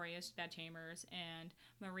and Victoria's bed chambers, and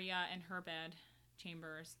Maria in her bed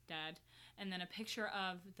chambers dead, and then a picture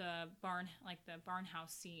of the barn, like the barn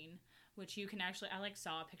house scene, which you can actually, I like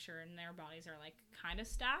saw a picture, and their bodies are like kind of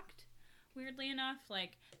stacked, weirdly enough.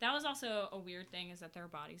 Like, that was also a weird thing, is that their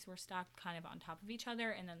bodies were stacked kind of on top of each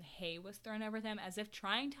other, and then the hay was thrown over them as if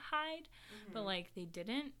trying to hide, but like they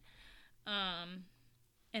didn't. And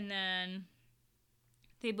then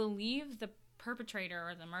they believe the perpetrator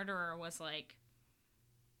or the murderer was like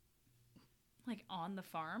on the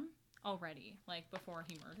farm already, like, before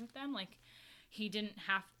he murdered them. Like, he didn't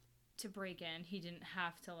have to break in. He didn't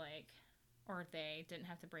have to, like, or they didn't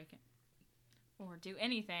have to break in or do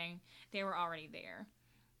anything. They were already there.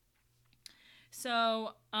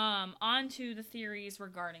 So, on to the theories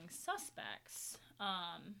regarding suspects.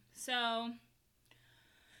 So,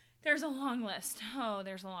 there's a long list.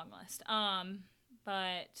 There's a long list.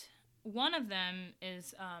 But one of them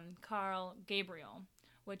is Carl Gabriel,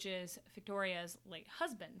 which is Victoria's late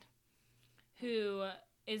husband, who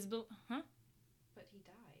is... But he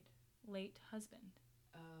died. Late husband.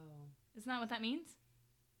 Oh. Isn't that what that means?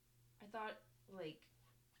 I thought, like...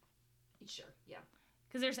 Sure, yeah.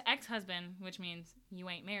 Because there's ex-husband, which means you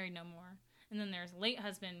ain't married no more. And then there's late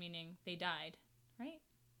husband, meaning they died. Right?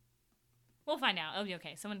 We'll find out. It'll be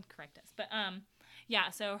okay. Someone correct us. But,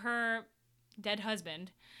 yeah, so her dead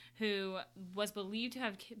husband, who was believed to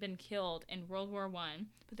have been killed in World War I,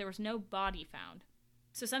 but there was no body found.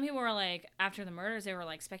 So some people were like, after the murders, they were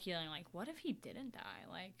like speculating, like, what if he didn't die?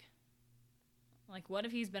 Like what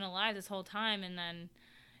if he's been alive this whole time, and then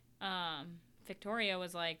Victoria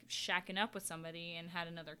was like shacking up with somebody and had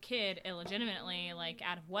another kid illegitimately, like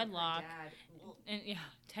out of wedlock, and yeah,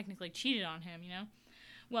 technically cheated on him,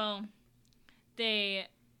 Well, if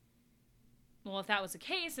that was the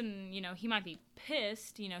case, and, he might be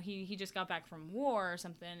pissed, he just got back from war or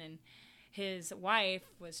something, and his wife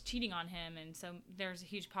was cheating on him, and so there's a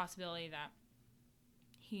huge possibility that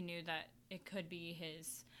he knew that it could be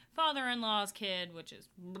his father-in-law's kid, which is,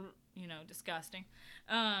 disgusting,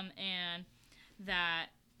 and that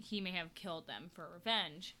he may have killed them for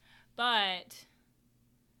revenge. But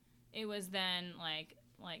it was then, like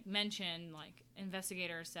mentioned, like,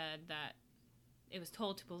 investigators said that it was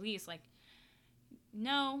told to police, like,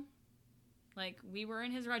 no, like, we were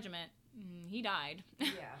in his regiment, he died.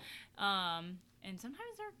 Yeah. And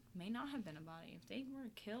sometimes there may not have been a body. If they were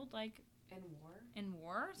killed, like... In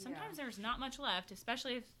war? Sometimes there's not much left,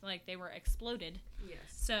 especially if, like, they were exploded. Yes.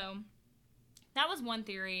 So, that was one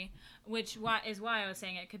theory, which is why I was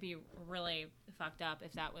saying it could be really fucked up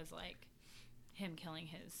if that was, like, him killing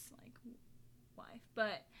his, like, wife.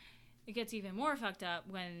 But it gets even more fucked up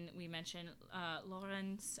when we mention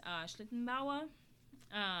Lorenz Schlittenbauer.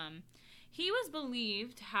 He was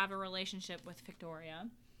believed to have a relationship with Victoria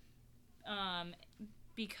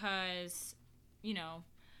because,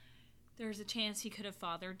 there's a chance he could have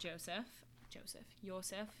fathered Yosef.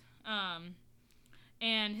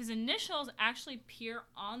 And his initials actually appear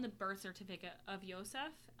on the birth certificate of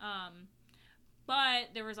Yosef. But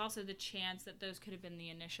there was also the chance that those could have been the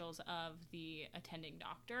initials of the attending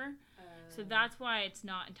doctor. So that's why it's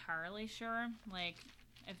not entirely sure. Like,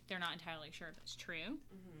 if they're not entirely sure if it's true.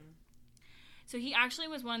 Mm-hmm. So he actually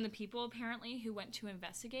was one of the people, apparently, who went to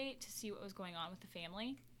investigate to see what was going on with the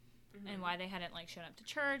family. Mm-hmm. And why they hadn't, like, shown up to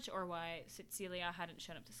church, or why Celia hadn't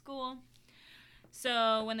shown up to school.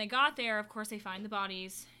 So when they got there, of course, they find the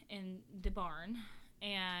bodies in the barn.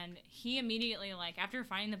 And he immediately, like, after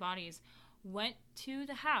finding the bodies, went to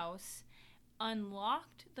the house,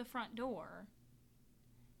 unlocked the front door,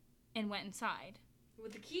 and went inside.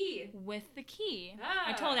 With the key. With the key. Ah.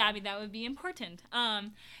 I told Abby that would be important.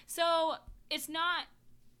 So it's not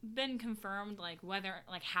been confirmed, like, whether,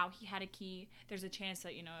 like, how he had a key. There's a chance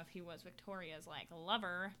that, you know, if he was Victoria's, like,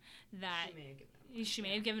 lover, that she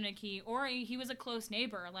may have given a key, or he was a close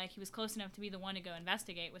neighbor, like, he was close enough to be the one to go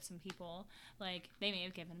investigate with some people, like, they may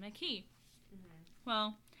have given him a key. Mm-hmm.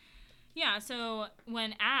 Well, yeah, so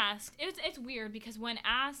when asked, it's weird, because when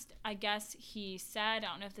asked, I guess he said, I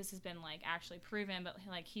don't know if this has been, like, actually proven, but,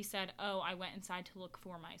 like, he said, oh, I went inside to look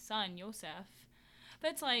for my son, Yosef. But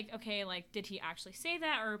it's like, okay, like, did he actually say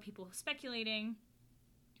that, or are people speculating?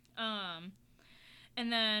 And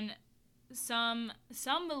then some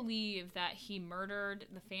believe that he murdered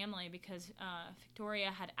the family because Victoria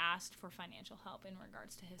had asked for financial help in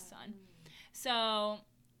regards to his son. So,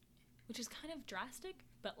 which is kind of drastic,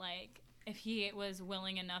 but, like, if he was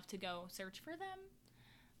willing enough to go search for them,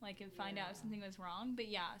 like, and find out if something was wrong. But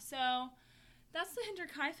yeah, so that's the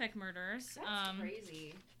Hinterkaifeck murders. That's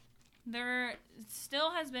crazy. There still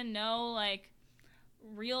has been no, like,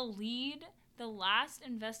 real lead. The last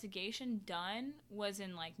investigation done was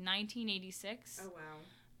in, like, 1986. Oh, wow.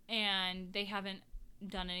 And they haven't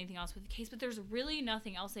done anything else with the case. But there's really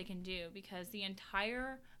nothing else they can do because the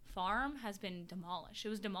entire farm has been demolished. It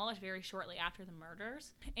was demolished very shortly after the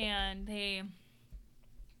murders. And I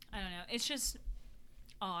don't know. It's just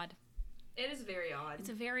odd. It is very odd. It's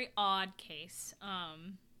a very odd case.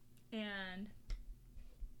 And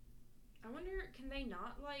I wonder, can they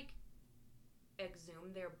not, like,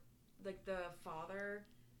 exhume their, like, the father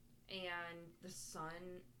and the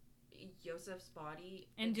son, Yosef's body,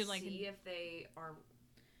 and do, like, see if they are...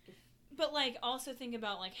 But, like, also think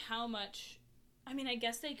about, like, how much... I mean, I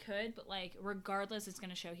guess they could, but, like, regardless, it's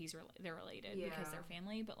going to show they're related because they're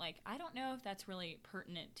family. But, like, I don't know if that's really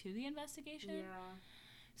pertinent to the investigation. Yeah.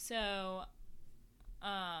 So,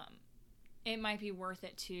 it might be worth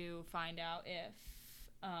it to find out if...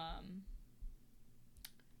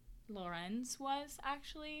 Lorenz was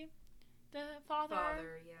actually the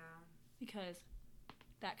father. Yeah. Because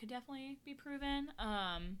that could definitely be proven.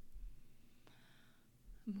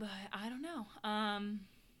 But I don't know.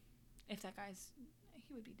 If that guy's...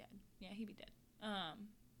 He would be dead. Yeah, he'd be dead.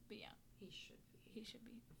 But yeah. He should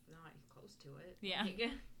be. If not, he's close to it. Yeah.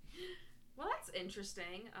 Well, that's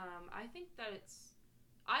interesting. I think that it's...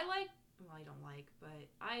 I don't like, but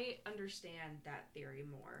I understand that theory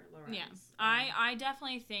more, Lorenz. Yeah, I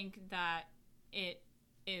definitely think that it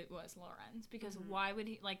was Lorenz, because why would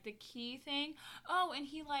he, like, the key thing? Oh, and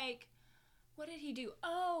he, like, what did he do?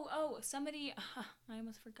 Oh, somebody, I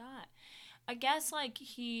almost forgot. I guess, like,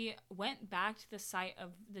 he went back to the site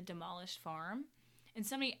of the demolished farm, and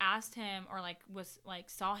somebody asked him, or, like,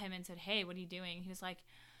 saw him and said, hey, what are you doing? He was like,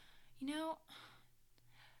 you know,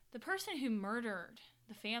 the person who murdered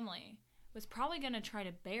the family was probably going to try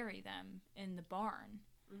to bury them in the barn,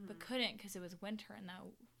 but couldn't because it was winter and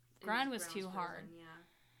the ground was too hard. Yeah.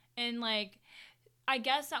 And, like, I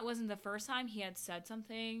guess that wasn't the first time he had said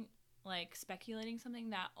something, like, speculating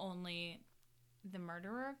something that only the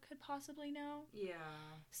murderer could possibly know. Yeah.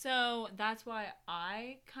 So that's why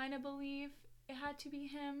I kind of believe it had to be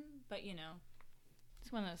him, but, you know,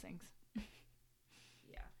 it's one of those things.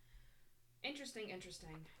 Yeah. Interesting.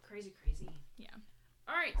 Crazy. Yeah.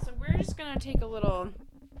 All right, so we're just going to go a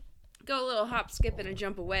little hop, skip, and a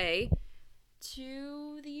jump away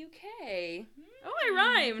to the UK. Oh, I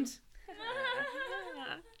rhymed.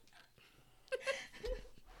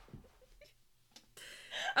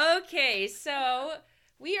 Okay, so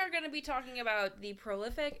we are going to be talking about the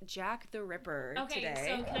prolific Jack the Ripper today.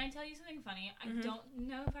 Okay, so can I tell you something funny? I don't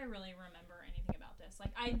know if I really remember anything about this.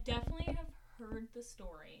 Like, I definitely have heard the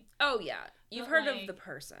story. Oh, yeah. You've heard of the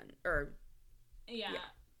person, or... Yeah,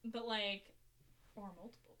 but, like, or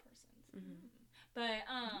multiple persons. But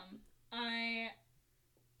I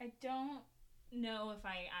don't know if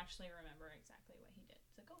I actually remember exactly what he did.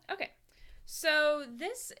 So go ahead. Okay, So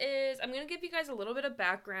this is, I'm going to give you guys a little bit of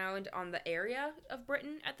background on the area of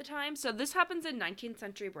Britain at the time. So this happens in 19th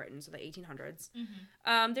century Britain, so the 1800s.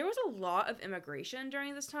 There was a lot of immigration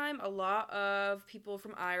during this time, a lot of people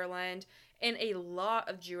from Ireland, and a lot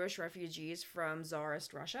of Jewish refugees from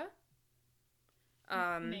Tsarist Russia.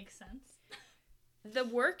 Makes sense. The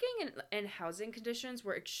working and housing conditions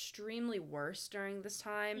were extremely worse during this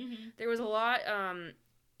time. There was a lot...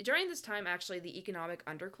 during this time, actually, the economic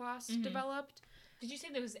underclass developed. Did you say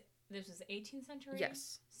this was the 18th century?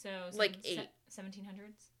 Yes. So like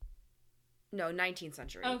 1700s? No, 19th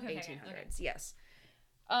century. Oh, okay, 1800s. okay. Yes.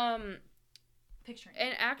 Picturing.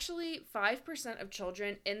 And actually, 5% of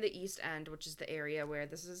children in the East End, which is the area where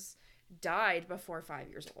this is, died before 5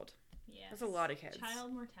 years old. Yes. That's a lot of kids.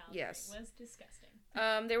 Child mortality Yes. was disgusting.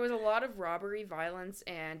 There was a lot of robbery, violence,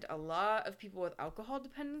 and a lot of people with alcohol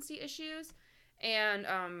dependency issues. And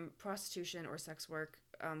prostitution or sex work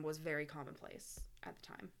was very commonplace at the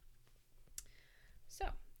time. So,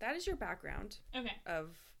 that is your background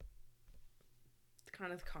of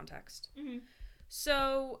kind of context.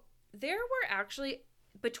 So, there were actually,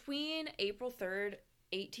 between April 3rd,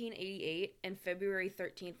 1888 and February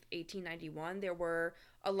 13th, 1891, there were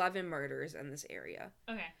 11 murders in this area.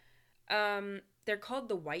 Okay. They're called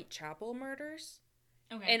the Whitechapel murders.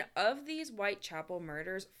 Okay. And of these Whitechapel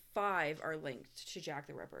murders, 5 are linked to Jack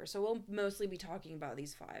the Ripper. So we'll mostly be talking about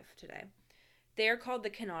these 5 today. They are called the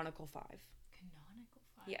Canonical 5. Canonical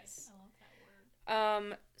 5? Yes. I love that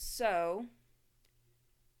word. So,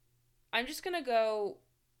 I'm just gonna go...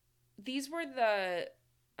 These were the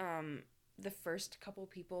first couple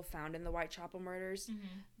people found in the Whitechapel murders.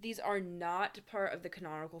 These are not part of the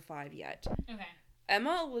Canonical 5 yet. Okay.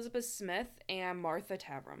 Emma Elizabeth Smith and Martha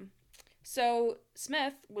Tabram. So,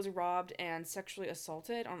 Smith was robbed and sexually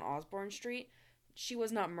assaulted on Osborne Street. She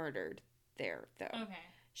was not murdered there, though. Okay.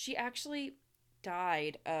 She actually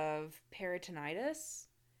died of peritonitis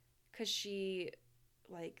because she,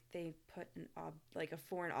 they put a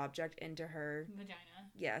foreign object into her... Vagina.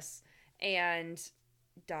 Yes. And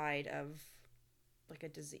died of, a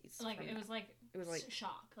disease. It was like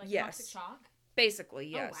shock. Yes. Toxic shock? Basically,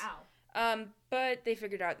 yes. Oh, wow. But they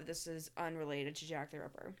figured out that this is unrelated to Jack the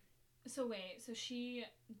Ripper. So wait, so she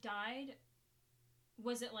died.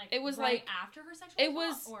 Was it it was after her sexual assault? It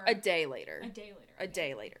was or a day later. A day later. A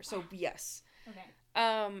day later. So yes. Okay.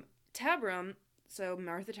 Tabram, so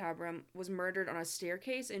Martha Tabram, was murdered on a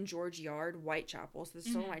staircase in George Yard, Whitechapel. So this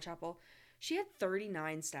is still in Whitechapel. She had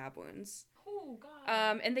 39 stab wounds. Oh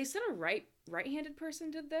God. And they said a right-handed person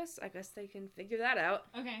did this. I guess they can figure that out.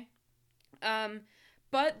 Okay.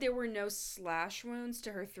 But there were no slash wounds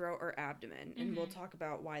to her throat or abdomen, and we'll talk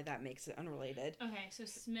about why that makes it unrelated. Okay, so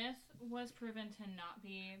Smith was proven to not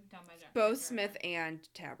be done by Jack. Both Smith and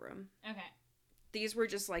Tabram. Okay. These were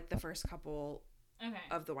just the first couple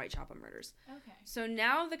of the Whitechapel murders. Okay. So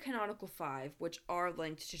now the Canonical 5, which are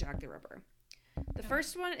linked to Jack the Ripper. The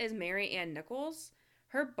first one is Mary Ann Nichols.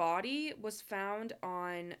 Her body was found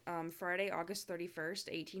on Friday, August 31st,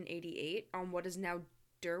 1888, on what is now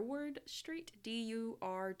Durward Street,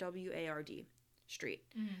 Durward Street.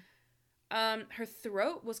 Her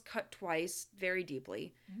throat was cut twice, very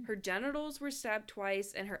deeply. Her genitals were stabbed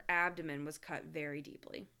twice, and her abdomen was cut very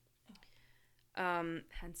deeply.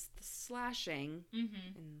 Hence the slashing.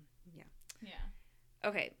 And, Yeah.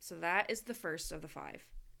 Okay, so that is the first of the 5.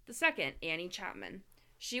 The second, Annie Chapman.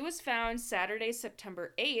 She was found Saturday,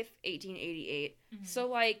 September 8th, 1888.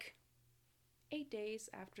 So, 8 days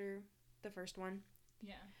after the first one.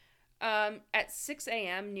 Yeah. At 6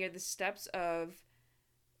 a.m. near the steps of,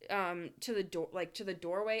 to the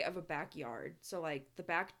doorway of a backyard. So, the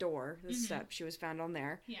back door, the step, she was found on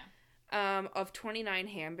there. Yeah. Of 29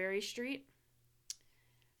 Hanbury Street.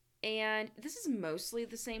 And this is mostly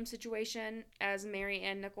the same situation as Mary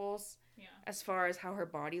Ann Nichols. Yeah. As far as how her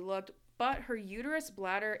body looked. But her uterus,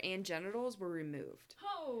 bladder, and genitals were removed.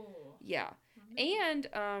 Oh. Yeah. And,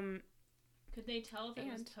 could they tell if it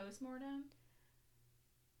was post-mortem?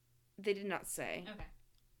 They did not say. Okay.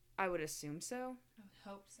 I would assume so. I would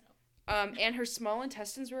hope so. And her small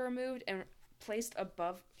intestines were removed and placed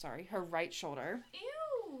above, her right shoulder.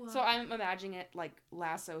 Ew! So I'm imagining it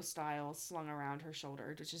lasso style slung around her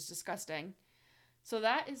shoulder, which is disgusting. So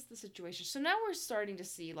that is the situation. So now we're starting to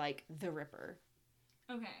see, the Ripper.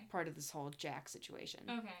 Okay. Part of this whole Jack situation.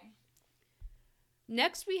 Okay.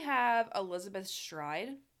 Next we have Elizabeth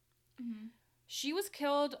Stride. She was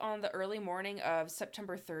killed on the early morning of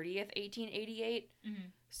September 30th, 1888.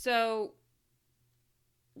 So,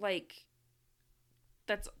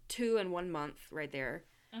 that's 2 and 1 month right there.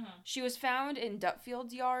 She was found in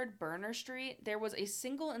Dupfield's yard, Burner Street. There was a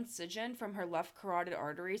single incision from her left carotid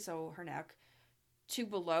artery, so her neck, to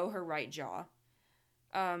below her right jaw.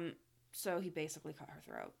 So he basically cut her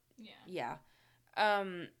throat. Yeah. Yeah.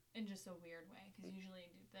 In just a weird way, because usually you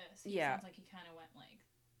do this. Yeah. Sounds like he kind of went like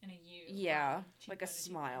in a U. Yeah, like a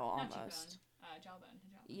smile almost. Jawbone to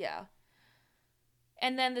jawbone. Yeah.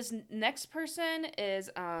 And then this next person is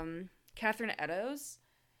Catherine Eddowes.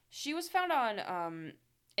 She was found on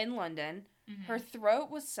in London. Mm-hmm. Her throat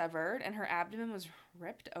was severed and her abdomen was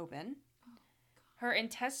ripped open. Oh, her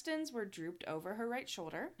intestines were drooped over her right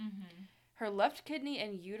shoulder. Mm-hmm. Her left kidney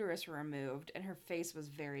and uterus were removed, and her face was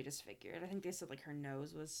very disfigured. I think they said like her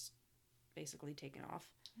nose was basically taken off.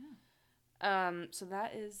 Yeah. So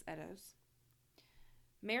that is Eddowes.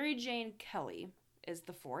 Mary Jane Kelly is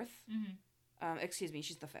the fourth. Mm-hmm. Excuse me,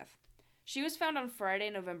 she's the fifth. She was found on Friday,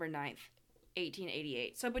 November 9th,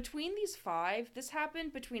 1888. So between these five, this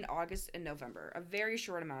happened between August and November, a very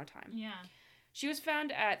short amount of time. Yeah. She was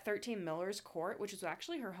found at 13 Miller's Court, which was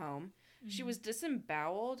actually her home. Mm-hmm. She was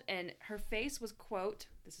disemboweled, and her face was, quote,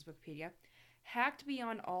 this is Wikipedia, hacked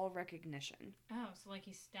beyond all recognition. Oh, so like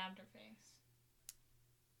he stabbed her face.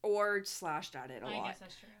 Or slashed at it a lot. I guess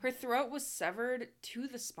that's true. Her throat was severed to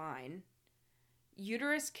the spine.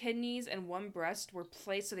 Uterus, kidneys, and one breast were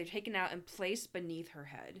placed, so they've taken out and placed beneath her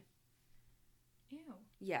head. Ew.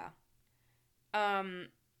 Yeah.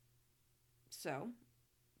 So,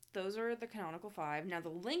 those are the canonical five. Now, the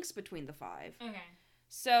links between the five. Okay.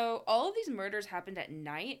 So, all of these murders happened at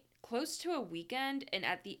night, close to a weekend, and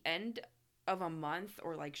at the end of a month,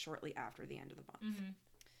 or like shortly after the end of the month. Mm-hmm.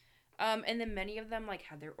 And then many of them like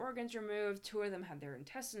had their organs removed. 2 of them had their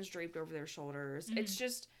intestines draped over their shoulders. Mm-hmm. It's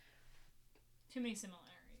just too many similarities.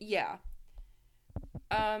 Yeah.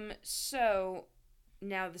 So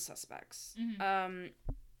now the suspects. Mm-hmm.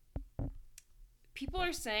 People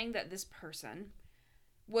are saying that this person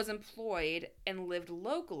was employed and lived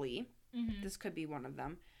locally. Mm-hmm. This could be one of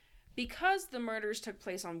them. Because the murders took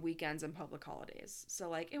place on weekends and public holidays. So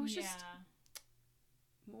like it was just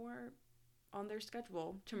more on their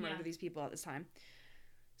schedule to murder these people at this time.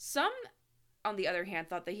 Some, on the other hand,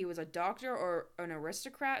 thought that he was a doctor or an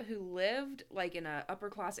aristocrat who lived like in a upper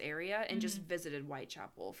class area and just visited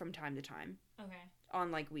Whitechapel from time to time. Okay.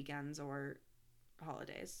 On like weekends or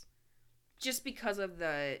holidays. Just because of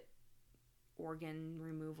the organ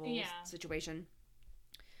removal situation.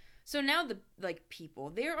 So now the like people,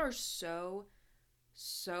 there are so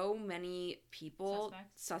many people,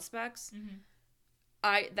 suspects. Mm-hmm.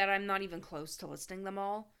 That I'm not even close to listing them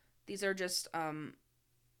all. These are just 4.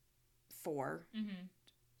 Mm-hmm.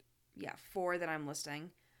 Yeah, 4 that I'm listing.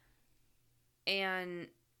 And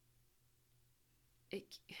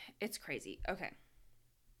it's crazy. Okay.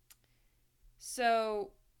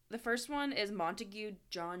 So the first one is Montague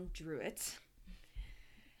John Druitt.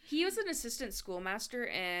 He was an assistant schoolmaster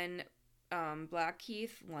in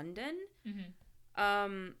Blackheath, London.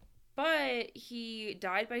 Mm-hmm. But he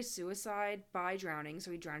died by suicide by drowning, so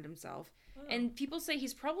he drowned himself. Oh. And people say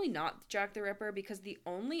he's probably not Jack the Ripper because the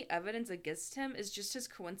only evidence against him is just his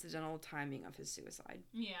coincidental timing of his suicide.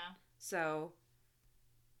 Yeah. So,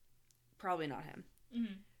 probably not him.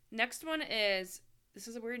 Mm-hmm. Next one is, this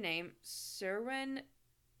is a weird name, Serwin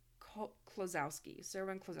Klozowski.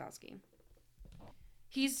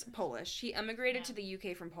 He's Polish. He emigrated to the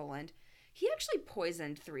UK from Poland. He actually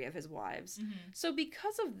poisoned 3 of his wives. Mm-hmm. So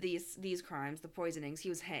because of these crimes, the poisonings, he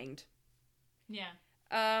was hanged. Yeah.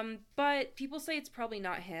 But people say it's probably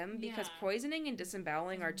not him because poisoning and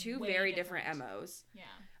disemboweling are 2 very different MOs.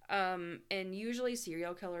 Yeah. And usually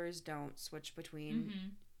serial killers don't switch between,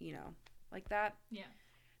 like that. Yeah.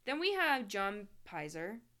 Then we have John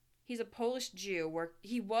Pizer. He's a Polish Jew.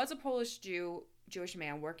 He was a Polish Jewish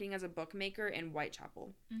man working as a bookmaker in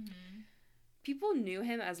Whitechapel. Mm-hmm. People knew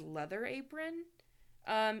him as Leather Apron.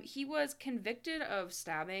 He was convicted of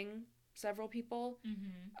stabbing several people,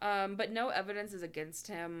 but no evidence is against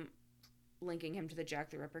him linking him to the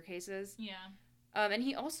Jack the Ripper cases. Yeah. And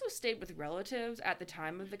he also stayed with relatives at the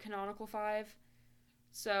time of the canonical 5,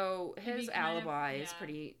 so his alibi is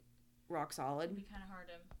pretty rock solid. It'd be kind of hard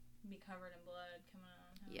to be covered in blood coming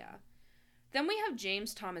on him. Yeah. Then we have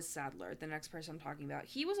James Thomas Sadler, the next person I'm talking about.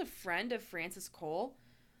 He was a friend of Francis Cole,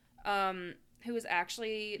 who was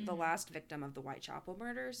actually the last victim of the Whitechapel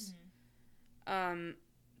murders. Mm-hmm.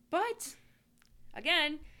 But,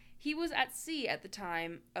 again, he was at sea at the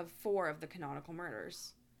time of 4 of the canonical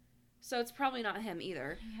murders. So it's probably not him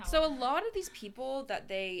either. Yeah. So a lot of these people that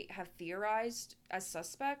they have theorized as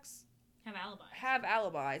suspects have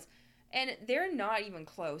alibis. And they're not even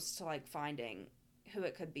close to, like, finding who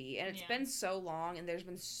it could be. And it's been so long, and there's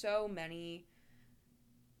been so many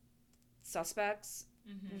suspects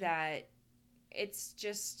that it's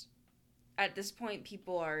just, at this point,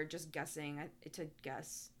 people are just guessing. It's a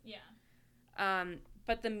guess. Yeah.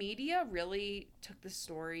 But the media really took the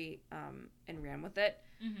story and ran with it.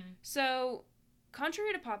 So,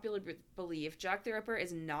 contrary to popular belief, Jack the Ripper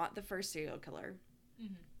is not the first serial killer.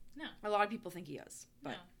 No. A lot of people think he is,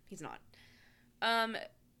 but he's not.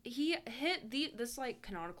 He hit this like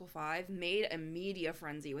canonical 5, made a media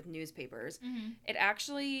frenzy with newspapers. It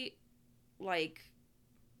actually like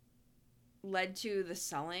led to the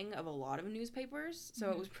selling of a lot of newspapers, so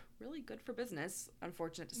it was really good for business,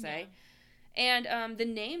 unfortunate to say. And the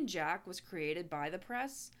name Jack was created by the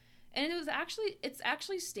press, and it's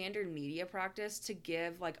actually standard media practice to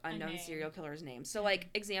give like unknown serial killers names. So like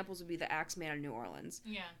examples would be the Axeman of New Orleans,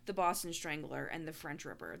 the Boston Strangler, and the French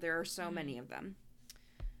Ripper. There are so many of them.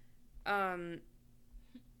 Son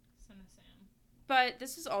of Sam. But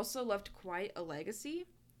this has also left quite a legacy.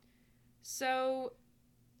 So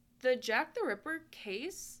the Jack the Ripper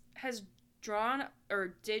case has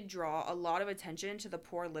did draw a lot of attention to the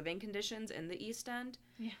poor living conditions in the East End.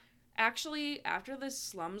 Yeah. Actually, after the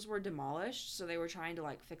slums were demolished, so they were trying to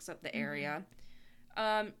like fix up the area.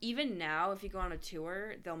 Even now, if you go on a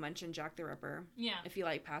tour, they'll mention Jack the Ripper. Yeah. If you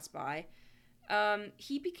like pass by.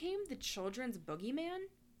 He became the children's boogeyman.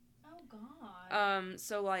 Oh God.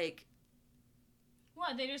 So like.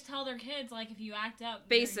 What, they just tell their kids like if you act up,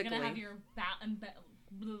 basically you're gonna have your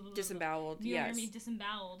disemboweled. You're yes. gonna be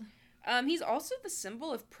disemboweled. He's also the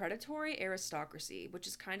symbol of predatory aristocracy, which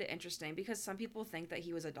is kind of interesting because some people think that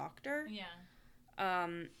he was a doctor. Yeah.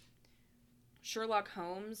 Sherlock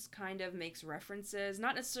Holmes kind of makes references,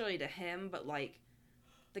 not necessarily to him, but like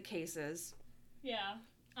the cases. Yeah.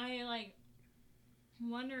 I like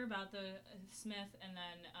wonder about the Smith and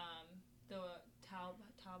then the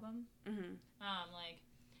Taubman. Like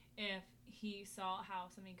if he saw how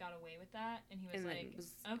somebody got away with that, and he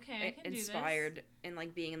was okay, I can inspired do this. in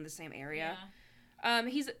like being in the same area.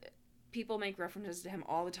 People make references to him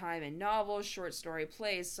all the time in novels, short story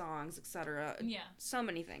plays, songs, etc. Yeah, so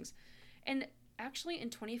many things. And actually, in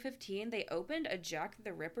 2015, they opened a Jack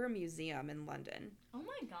the Ripper museum in London. Oh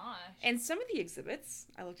my gosh! And some of the exhibits,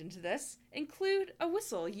 I looked into this, include a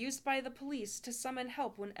whistle used by the police to summon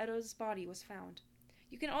help when Edo's body was found.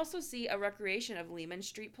 You can also see a recreation of Leman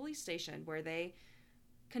Street Police Station, where they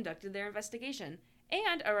conducted their investigation,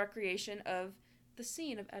 and a recreation of the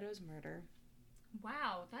scene of Edo's murder.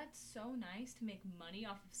 Wow, that's so nice to make money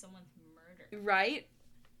off of someone's murder. Right?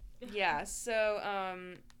 Yeah, so,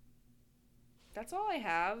 that's all I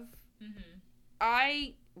have.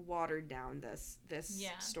 I watered down this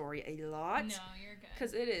story a lot. No, you're good.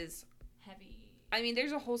 Because it is heavy. I mean,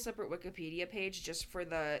 there's a whole separate Wikipedia page just for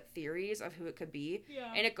the theories of who it could be.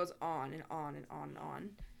 Yeah. And it goes on and on and on and on.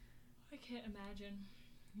 I can't imagine.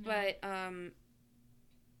 No. But,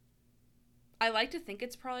 I like to think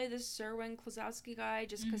it's probably this Serwin Klosowski guy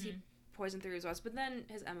just because he poisoned through his West. But then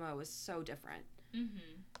his MO was so different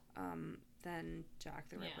than Jack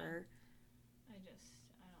the Ripper. I don't know.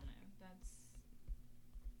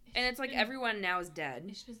 And it's like everyone now is dead.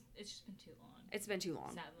 It's just been too long. It's been too long.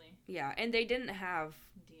 Sadly. Yeah, and they didn't have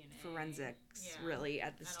DNA. Forensics really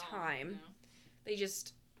at this time. No. They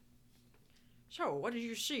just. So, what did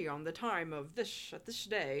you see on the time of this at this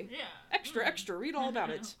day? Yeah. Extra, read all about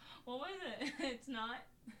it. What was it? It's not.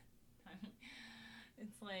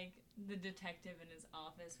 It's like the detective in his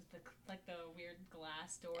office with the weird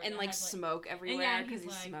glass door and like smoke everywhere because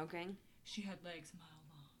he's smoking. She had legs a mile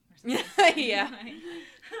long or something. Yeah.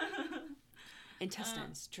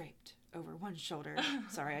 Intestines draped over one shoulder.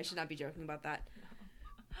 Sorry, I should not be joking about that.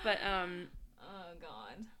 But oh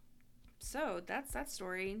God. So that's that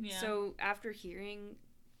story. Yeah. So after hearing,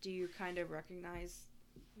 do you kind of recognize?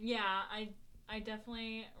 Yeah, I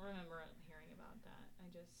definitely remember hearing about that. I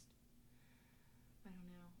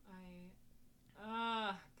don't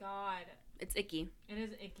know. God. It's icky. It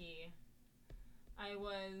is icky. I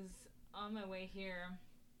was on my way here,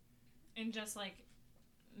 and just like,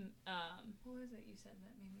 what was it you said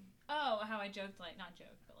that made me? Oh, how I joked, like, not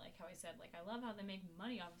joked, but like how I said, like, I love how they make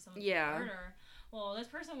money off of someone's murder. Well, this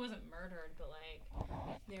person wasn't murdered, but like,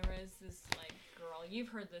 there was this like girl. You've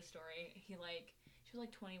heard this story. She was like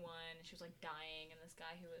 21, and she was like dying, and this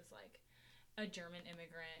guy who was like a German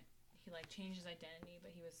immigrant, he like changed his identity,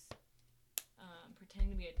 but he was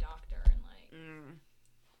pretending to be a doctor and like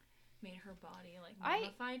made her body like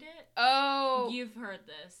mummified it. Oh, you've heard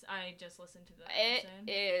this. I just listened to the episode.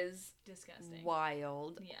 It is disgusting,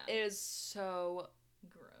 wild. Yeah, it is so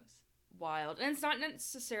gross, wild. And it's not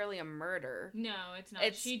necessarily a murder. No, it's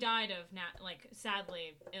not. She died of,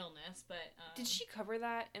 sadly, illness, but... Did she cover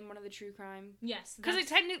that in one of the true crime? Yes. Because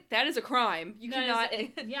technically, that is a crime. You cannot...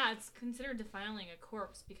 yeah, it's considered defiling a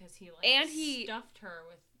corpse because he, and he stuffed her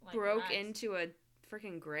with, broke into a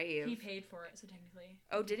freaking grave. He paid for it, so technically...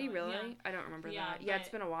 Oh, did he really? Yeah. I don't remember that. Yeah, it's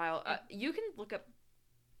been a while. You can look up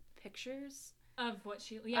pictures... Of what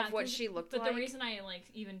she... looked like. But the reason I,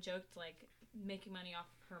 even joked, making money off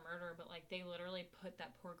her murder, but they literally put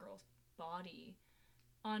that poor girl's body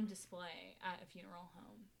on display at a funeral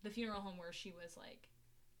home. The funeral home where she was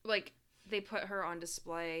they put her on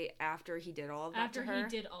display after he did all of that to her?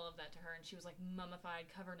 After he did all of that to her, and she was mummified,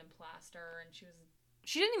 covered in plaster, and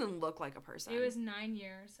she didn't even look like a person. It was 9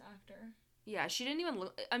 years after. Yeah, she didn't even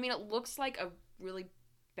look... I mean, it looks like a really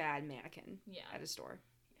bad mannequin at a store.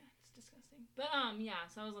 Yeah, it's disgusting. But,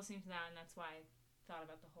 so I was listening to that, and that's why I thought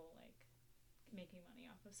about the whole, making money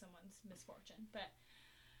off of someone's misfortune. But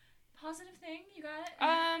positive thing, you got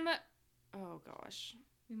it? Oh gosh.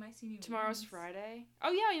 We might see New Mutants. Tomorrow's Friday.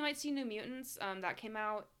 Oh yeah, you might see New Mutants. That came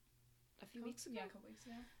out a few weeks ago. Yeah, a couple weeks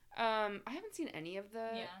ago. I haven't seen any of the...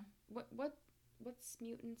 Yeah. What's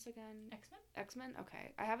Mutants again? X-Men? X-Men?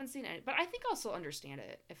 Okay. I haven't seen any, but I think I'll still understand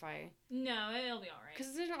it if I... No, it'll be alright.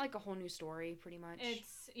 Because it's not a whole new story, pretty much.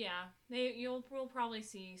 We'll probably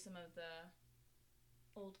see some of the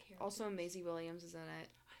old characters. Also, Maisie Williams is in it.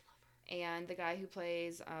 I love her. And the guy who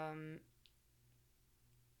plays,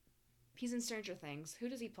 he's in Stranger Things. Who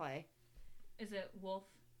does he play? Is it Wolf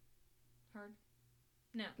Hard?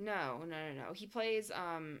 No. No. He plays,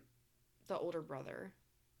 the older brother.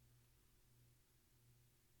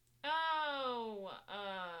 Oh,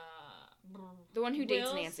 the one who dates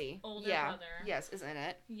Will's Nancy. Older brother. Yes, is in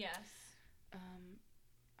it. Yes. I don't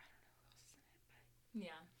know who else is in it, but...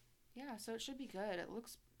 Yeah. Yeah, so it should be good. It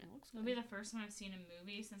looks good. It'll be the first time I've seen a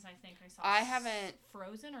movie since I think I saw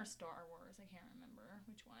Frozen or Star Wars. I can't remember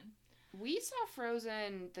which one. We saw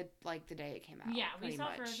Frozen the day it came out. Yeah, we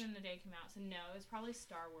saw Frozen the day it came out. So no, it was probably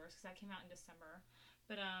Star Wars because that came out in December.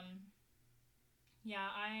 But yeah,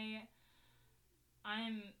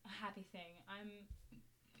 I'm a happy thing.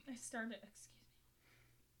 I started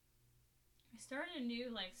a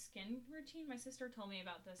new skin routine. My sister told me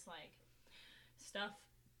about this stuff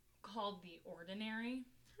called The Ordinary.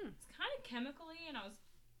 It's kind of chemically, and I was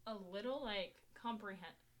a little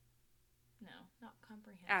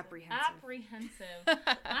apprehensive.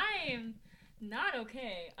 I am not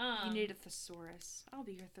okay. You need a thesaurus. I'll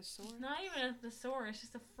be your thesaurus. Not even a thesaurus,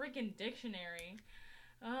 just a freaking dictionary.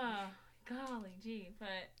 Oh, golly gee.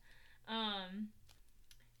 But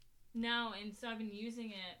no, and so I've been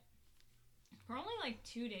using it for only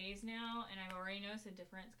 2 days now, and I've already noticed a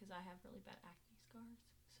difference because I have really bad acne scars.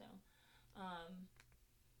 So,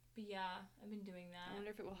 but yeah, I've been doing that. I wonder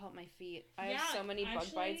if it will help my feet. I have so many bug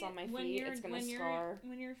bites on my feet. It's gonna scar.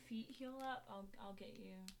 When your feet heal up, I'll get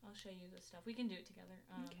you. I'll show you the stuff. We can do it together.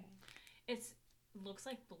 Okay. It looks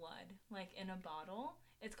like blood, in a bottle.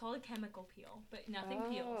 It's called a chemical peel, but nothing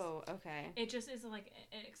peels. Oh, okay. It just is it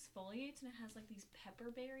exfoliates, and it has these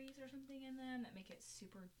pepper berries or something in them that make it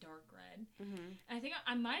super dark red. Mm-hmm. And I think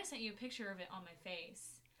I might have sent you a picture of it on my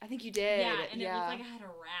face. I think you did. Yeah, and it looked like I had a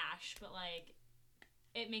rash, but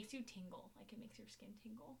it makes you tingle. It makes your skin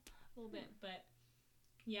tingle a little bit. But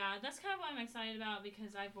yeah, that's kind of what I'm excited about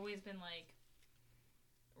because I've always been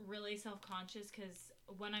really self-conscious because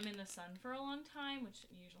when I'm in the sun for a long time, which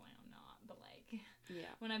usually I'm not, but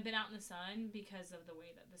when I've been out in the sun, because of the way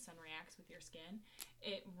that the sun reacts with your skin,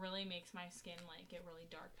 it really makes my skin get really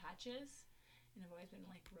dark patches. And I've always been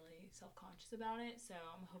really self-conscious about it, so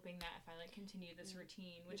I'm hoping that if I continue this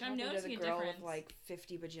routine, which I'm noticing a difference. Girl with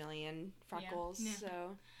 50 bajillion freckles, yeah.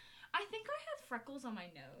 So I think I have freckles on my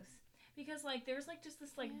nose because there's just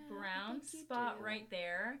this brown spot right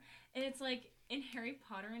there, and it's in Harry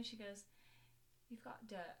Potter, and she goes, "You've got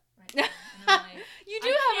dirt right there." And I'm you do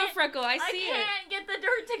have a freckle. I see it. I can't get the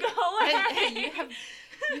dirt to go away.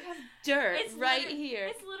 You have dirt right here.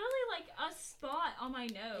 It's literally a spot on my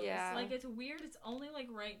nose. Yeah. It's weird. It's only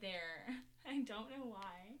right there. I don't know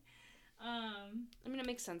why. I mean, it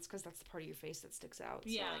makes sense because that's the part of your face that sticks out.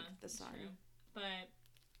 So, the sun. True. But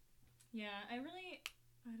yeah, I don't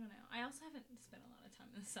know. I also haven't spent a lot of time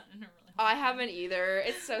in the sun in a really long I time. haven't either.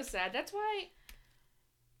 It's so sad. That's why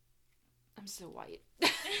I'm so white.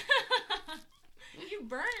 You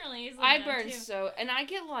burn really easily. I burn so, and I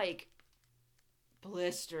get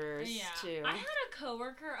blisters too. I had a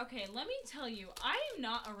coworker. Okay, let me tell you, I am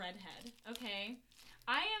not a redhead. Okay,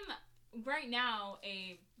 I am right now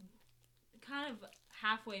a kind of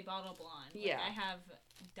halfway bottle blonde. Yeah, I have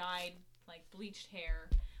dyed bleached hair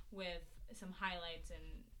with some highlights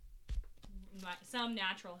and some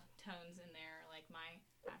natural tones in there, like my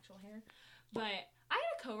actual hair. But I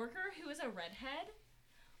had a coworker who was a redhead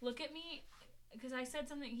look at me because he said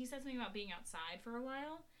something about being outside for a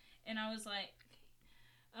while, and I was like,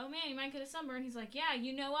 oh man, you might get a sunburn. He's like, yeah,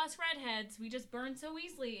 you know us redheads, we just burn so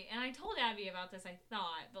easily. And I told Abby about this, I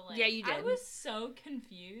thought, but like, yeah, you did. I was so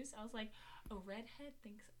confused. I was like, a redhead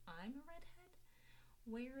thinks I'm a redhead?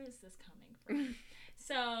 Where is this coming from?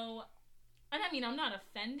 So, and I mean, I'm not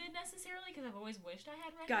offended necessarily because I've always wished I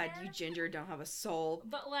had red hair. God, you ginger don't have a soul.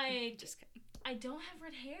 But like, just kidding. I don't have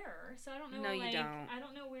red hair, so I don't know. No, like, you don't. I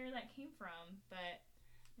don't know where that came from, but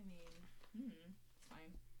I mean, it's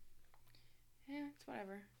fine. Yeah, it's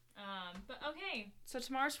whatever. But okay. So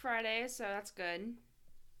tomorrow's Friday, so that's good.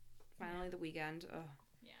 Finally, the weekend. Ugh.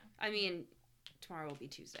 Yeah. I mean, tomorrow will be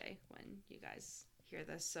Tuesday when you guys hear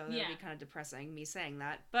this, so that'll be kind of depressing me saying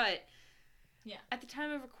that. But yeah, at the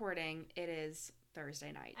time of recording, it is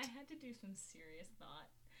Thursday night. I had to do some serious thought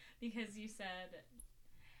because you said,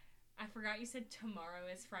 I forgot you said tomorrow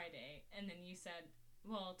is Friday, and then you said,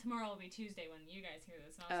 well, tomorrow will be Tuesday when you guys hear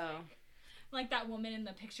this. And I was like that woman in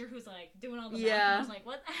the picture who's like doing all the math. And I was like,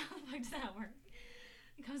 what the hell does that work?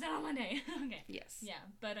 It comes out on Monday. Okay. Yes. Yeah,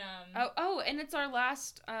 but and it's our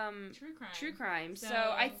last true crime. So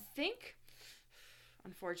I think,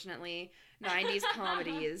 unfortunately, 90s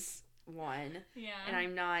comedies won. Yeah. And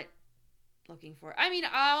I'm not looking for. I mean,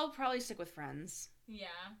 I'll probably stick with Friends. Yeah.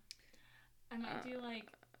 I might do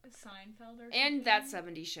like Seinfeld or something. And That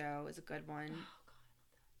 70s Show is a good one. Oh god, I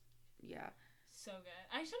love that. Yeah. So good.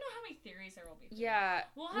 I just don't know how many theories there will be. Yeah.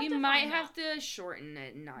 We might have to shorten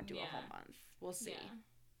it and not do a whole month. We'll see. Yeah.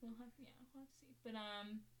 We'll have to see. But what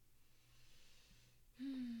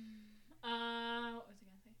was I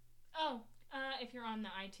gonna say? Oh, if you're on the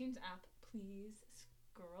iTunes app, please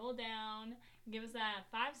scroll down, give us that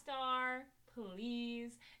 5-star.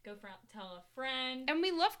 Please go tell a friend. And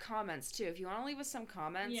we love comments too. If you want to leave us some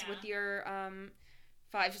comments with your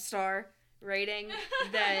 5-star rating,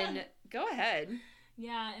 then go ahead.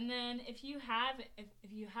 Yeah, and then if you have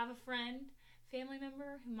a friend, family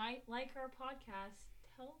member who might like our podcast,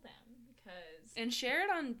 tell them because and share it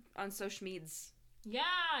on social medias.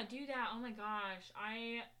 Yeah, do that. Oh my gosh,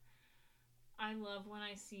 I love when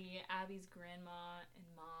I see Abby's grandma and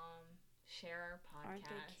mom share our podcast. Aren't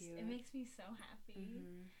they cute? It makes me so happy.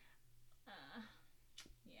 Mm-hmm.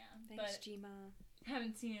 Yeah. Thanks, but Gma.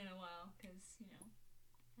 Haven't seen it in a while because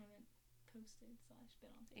haven't posted / been on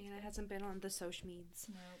Facebook. And it hasn't been on the social medias.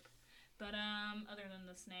 Nope. But other than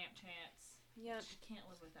the Snapchats, yep. I can't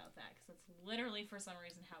live without that because it's literally for some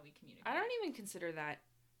reason how we communicate. I don't even consider that.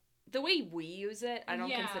 The way we use it, I don't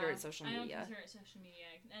consider it social media. I don't consider it social media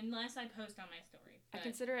unless I post on my story. I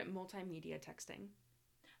consider it multimedia texting.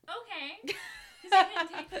 Okay. Because you can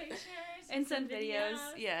take pictures and send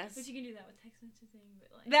videos. Yes. But you can do that with text messaging.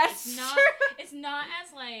 But like, that's true. It's not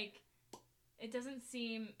as like. It doesn't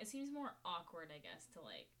seem. It seems more awkward, I guess, to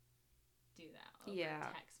like do that over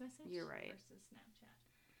text message. You're right. Versus Snapchat.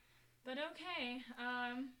 But okay.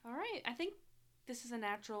 All right. I think this is a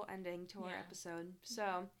natural ending to our episode.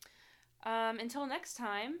 So, until next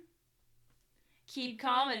time, keep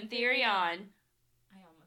calm and theory on.